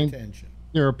paying attention.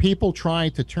 There are people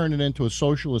trying to turn it into a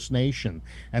socialist nation,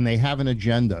 and they have an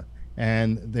agenda,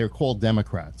 and they're called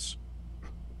Democrats.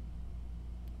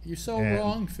 You're so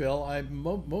wrong, Phil.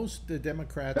 Most of the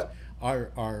Democrats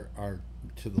are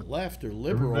to the left or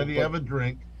liberal. Everybody have a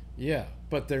drink. Yeah,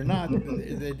 but they're not.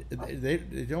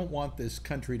 they don't want this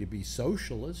country to be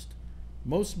socialist.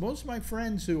 Most of my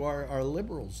friends who are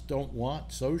liberals don't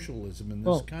want socialism in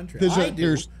this country. I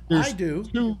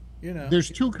do. There's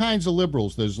two kinds of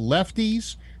liberals. There's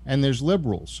lefties and there's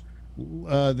liberals.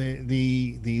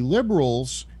 The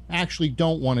liberals actually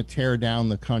don't want to tear down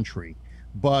the country,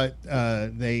 but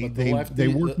they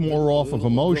work more off of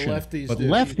emotion. But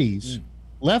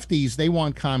lefties, they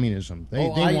want communism.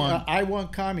 I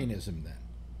want communism then.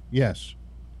 Yes.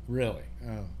 Really?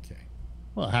 Oh, okay.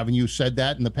 Well, haven't you said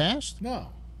that in the past? No.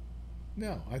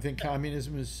 I think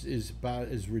communism is about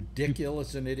as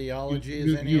ridiculous an ideology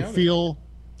as any other. You feel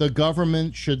the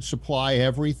government should supply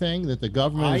everything? That the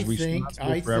government is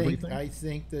responsible for everything? I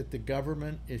think that the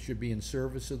government should be in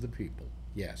service of the people.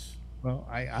 Yes. Well,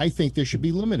 I think there should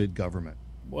be limited government.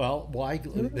 Well, why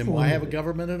have a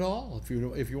government at all?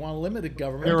 If you want a limited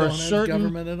government, don't have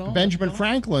government at all. Benjamin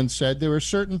Franklin said there are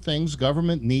certain things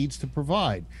government needs to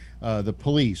provide: the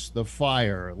police, the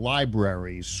fire,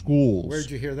 libraries, schools.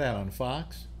 Where'd you hear that, on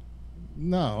Fox?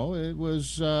 No, it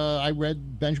was. I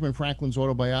read Benjamin Franklin's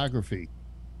autobiography.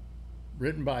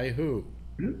 Written by who?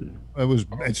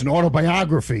 It's an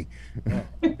autobiography.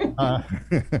 Oh.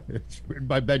 It's written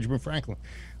by Benjamin Franklin.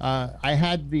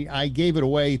 I gave it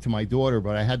away to my daughter,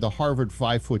 but I had the Harvard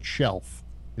 5-foot shelf.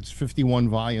 It's 51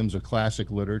 volumes of classic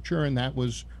literature, and that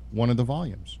was one of the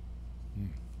volumes.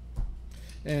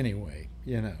 Anyway,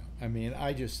 I mean,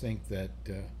 I just think that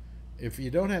if you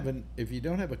don't have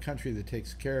a country that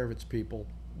takes care of its people,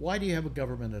 why do you have a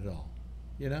government at all?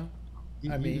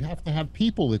 I mean, you have to have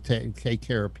people that take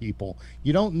care of people.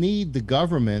 You don't need the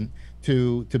government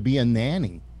to be a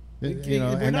nanny.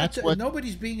 And that's what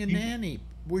nobody's being a nanny.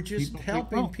 We're just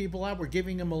helping people out. We're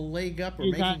giving them a leg up.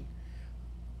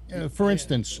 For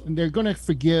instance, they're going to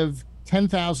forgive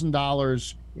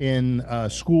 $10,000 in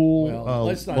school. Well,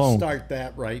 let's not loan. start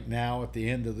that right now at the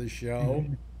end of the show.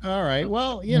 All right.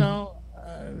 Well,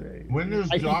 when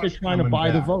is I think they're trying to buy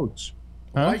the votes.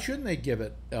 Huh? Why shouldn't they give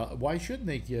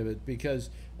it? Because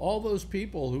all those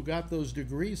people who got those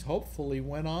degrees hopefully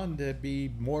went on to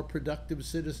be more productive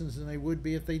citizens than they would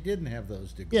be if they didn't have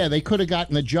those degrees. Yeah, they could have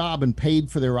gotten a job and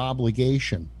paid for their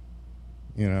obligation,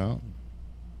 or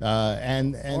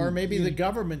maybe the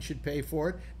government should pay for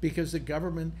it because the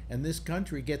government and this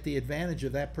country get the advantage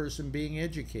of that person being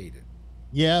educated.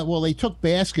 Yeah, well, they took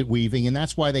basket weaving, and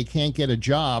that's why they can't get a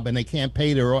job and they can't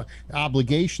pay their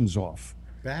obligations off.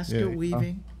 Basket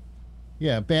weaving?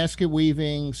 Yeah, basket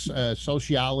weaving,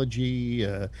 sociology,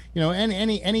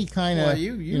 any kind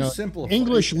of simplify.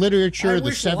 English literature, the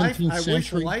 17th century. I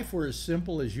wish life were as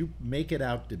simple as you make it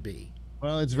out to be.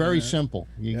 Well, it's very simple.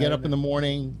 You get up in the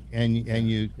morning and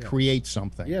you create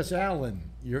something. Yes, Alan,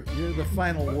 you're the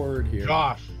final word here.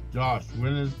 Josh,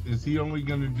 when is he only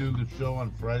going to do the show on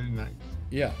Friday nights?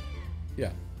 Yeah.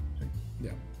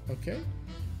 Okay.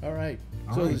 All right.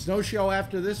 So there's no show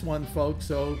after this one, folks.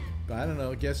 So I don't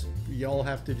know. I guess y'all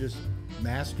have to just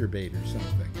masturbate or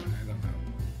something. I don't know.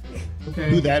 Okay.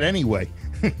 Do that anyway.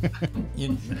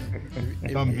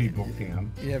 Some people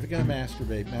can. Yeah, if you're gonna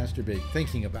masturbate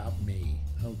thinking about me.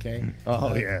 Okay.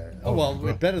 Oh yeah. Oh well,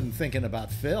 better than thinking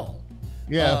about Phil.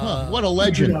 Yeah. What a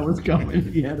legend. That was coming.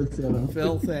 He had it set up.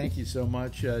 Phil, thank you so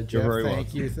much. Jeff,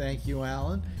 thank you,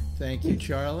 Alan. Thank you,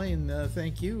 Charlie, and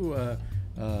thank you,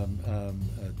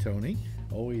 Tony.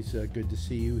 Always good to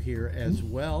see you here as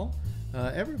well.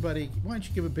 Everybody, why don't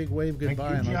you give a big wave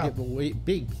goodbye, and I'll give a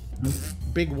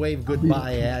big wave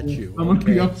goodbye at you. I'm gonna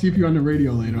be up to see if you're on the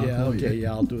radio later.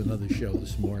 Yeah, I'll do another show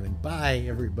this morning. Bye,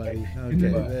 everybody. Okay,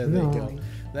 there they go.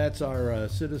 That's our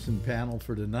citizen panel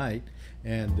for tonight,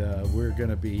 and we're going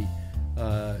to be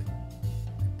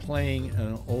playing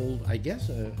an old, I guess.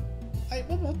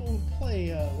 We'll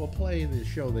play the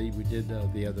show that we did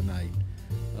the other night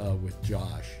with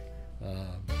Josh.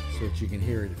 So that you can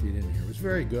hear it if you didn't hear it. It was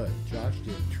very good. Josh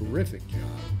did a terrific job.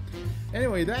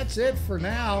 Anyway, that's it for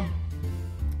now.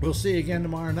 We'll see you again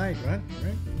tomorrow night, right?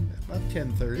 About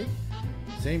 10:30.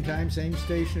 Same time, same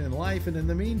station in life. And in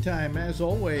the meantime, as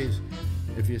always,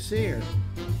 if you see her,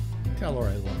 tell her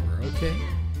I love her, okay?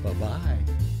 Bye-bye.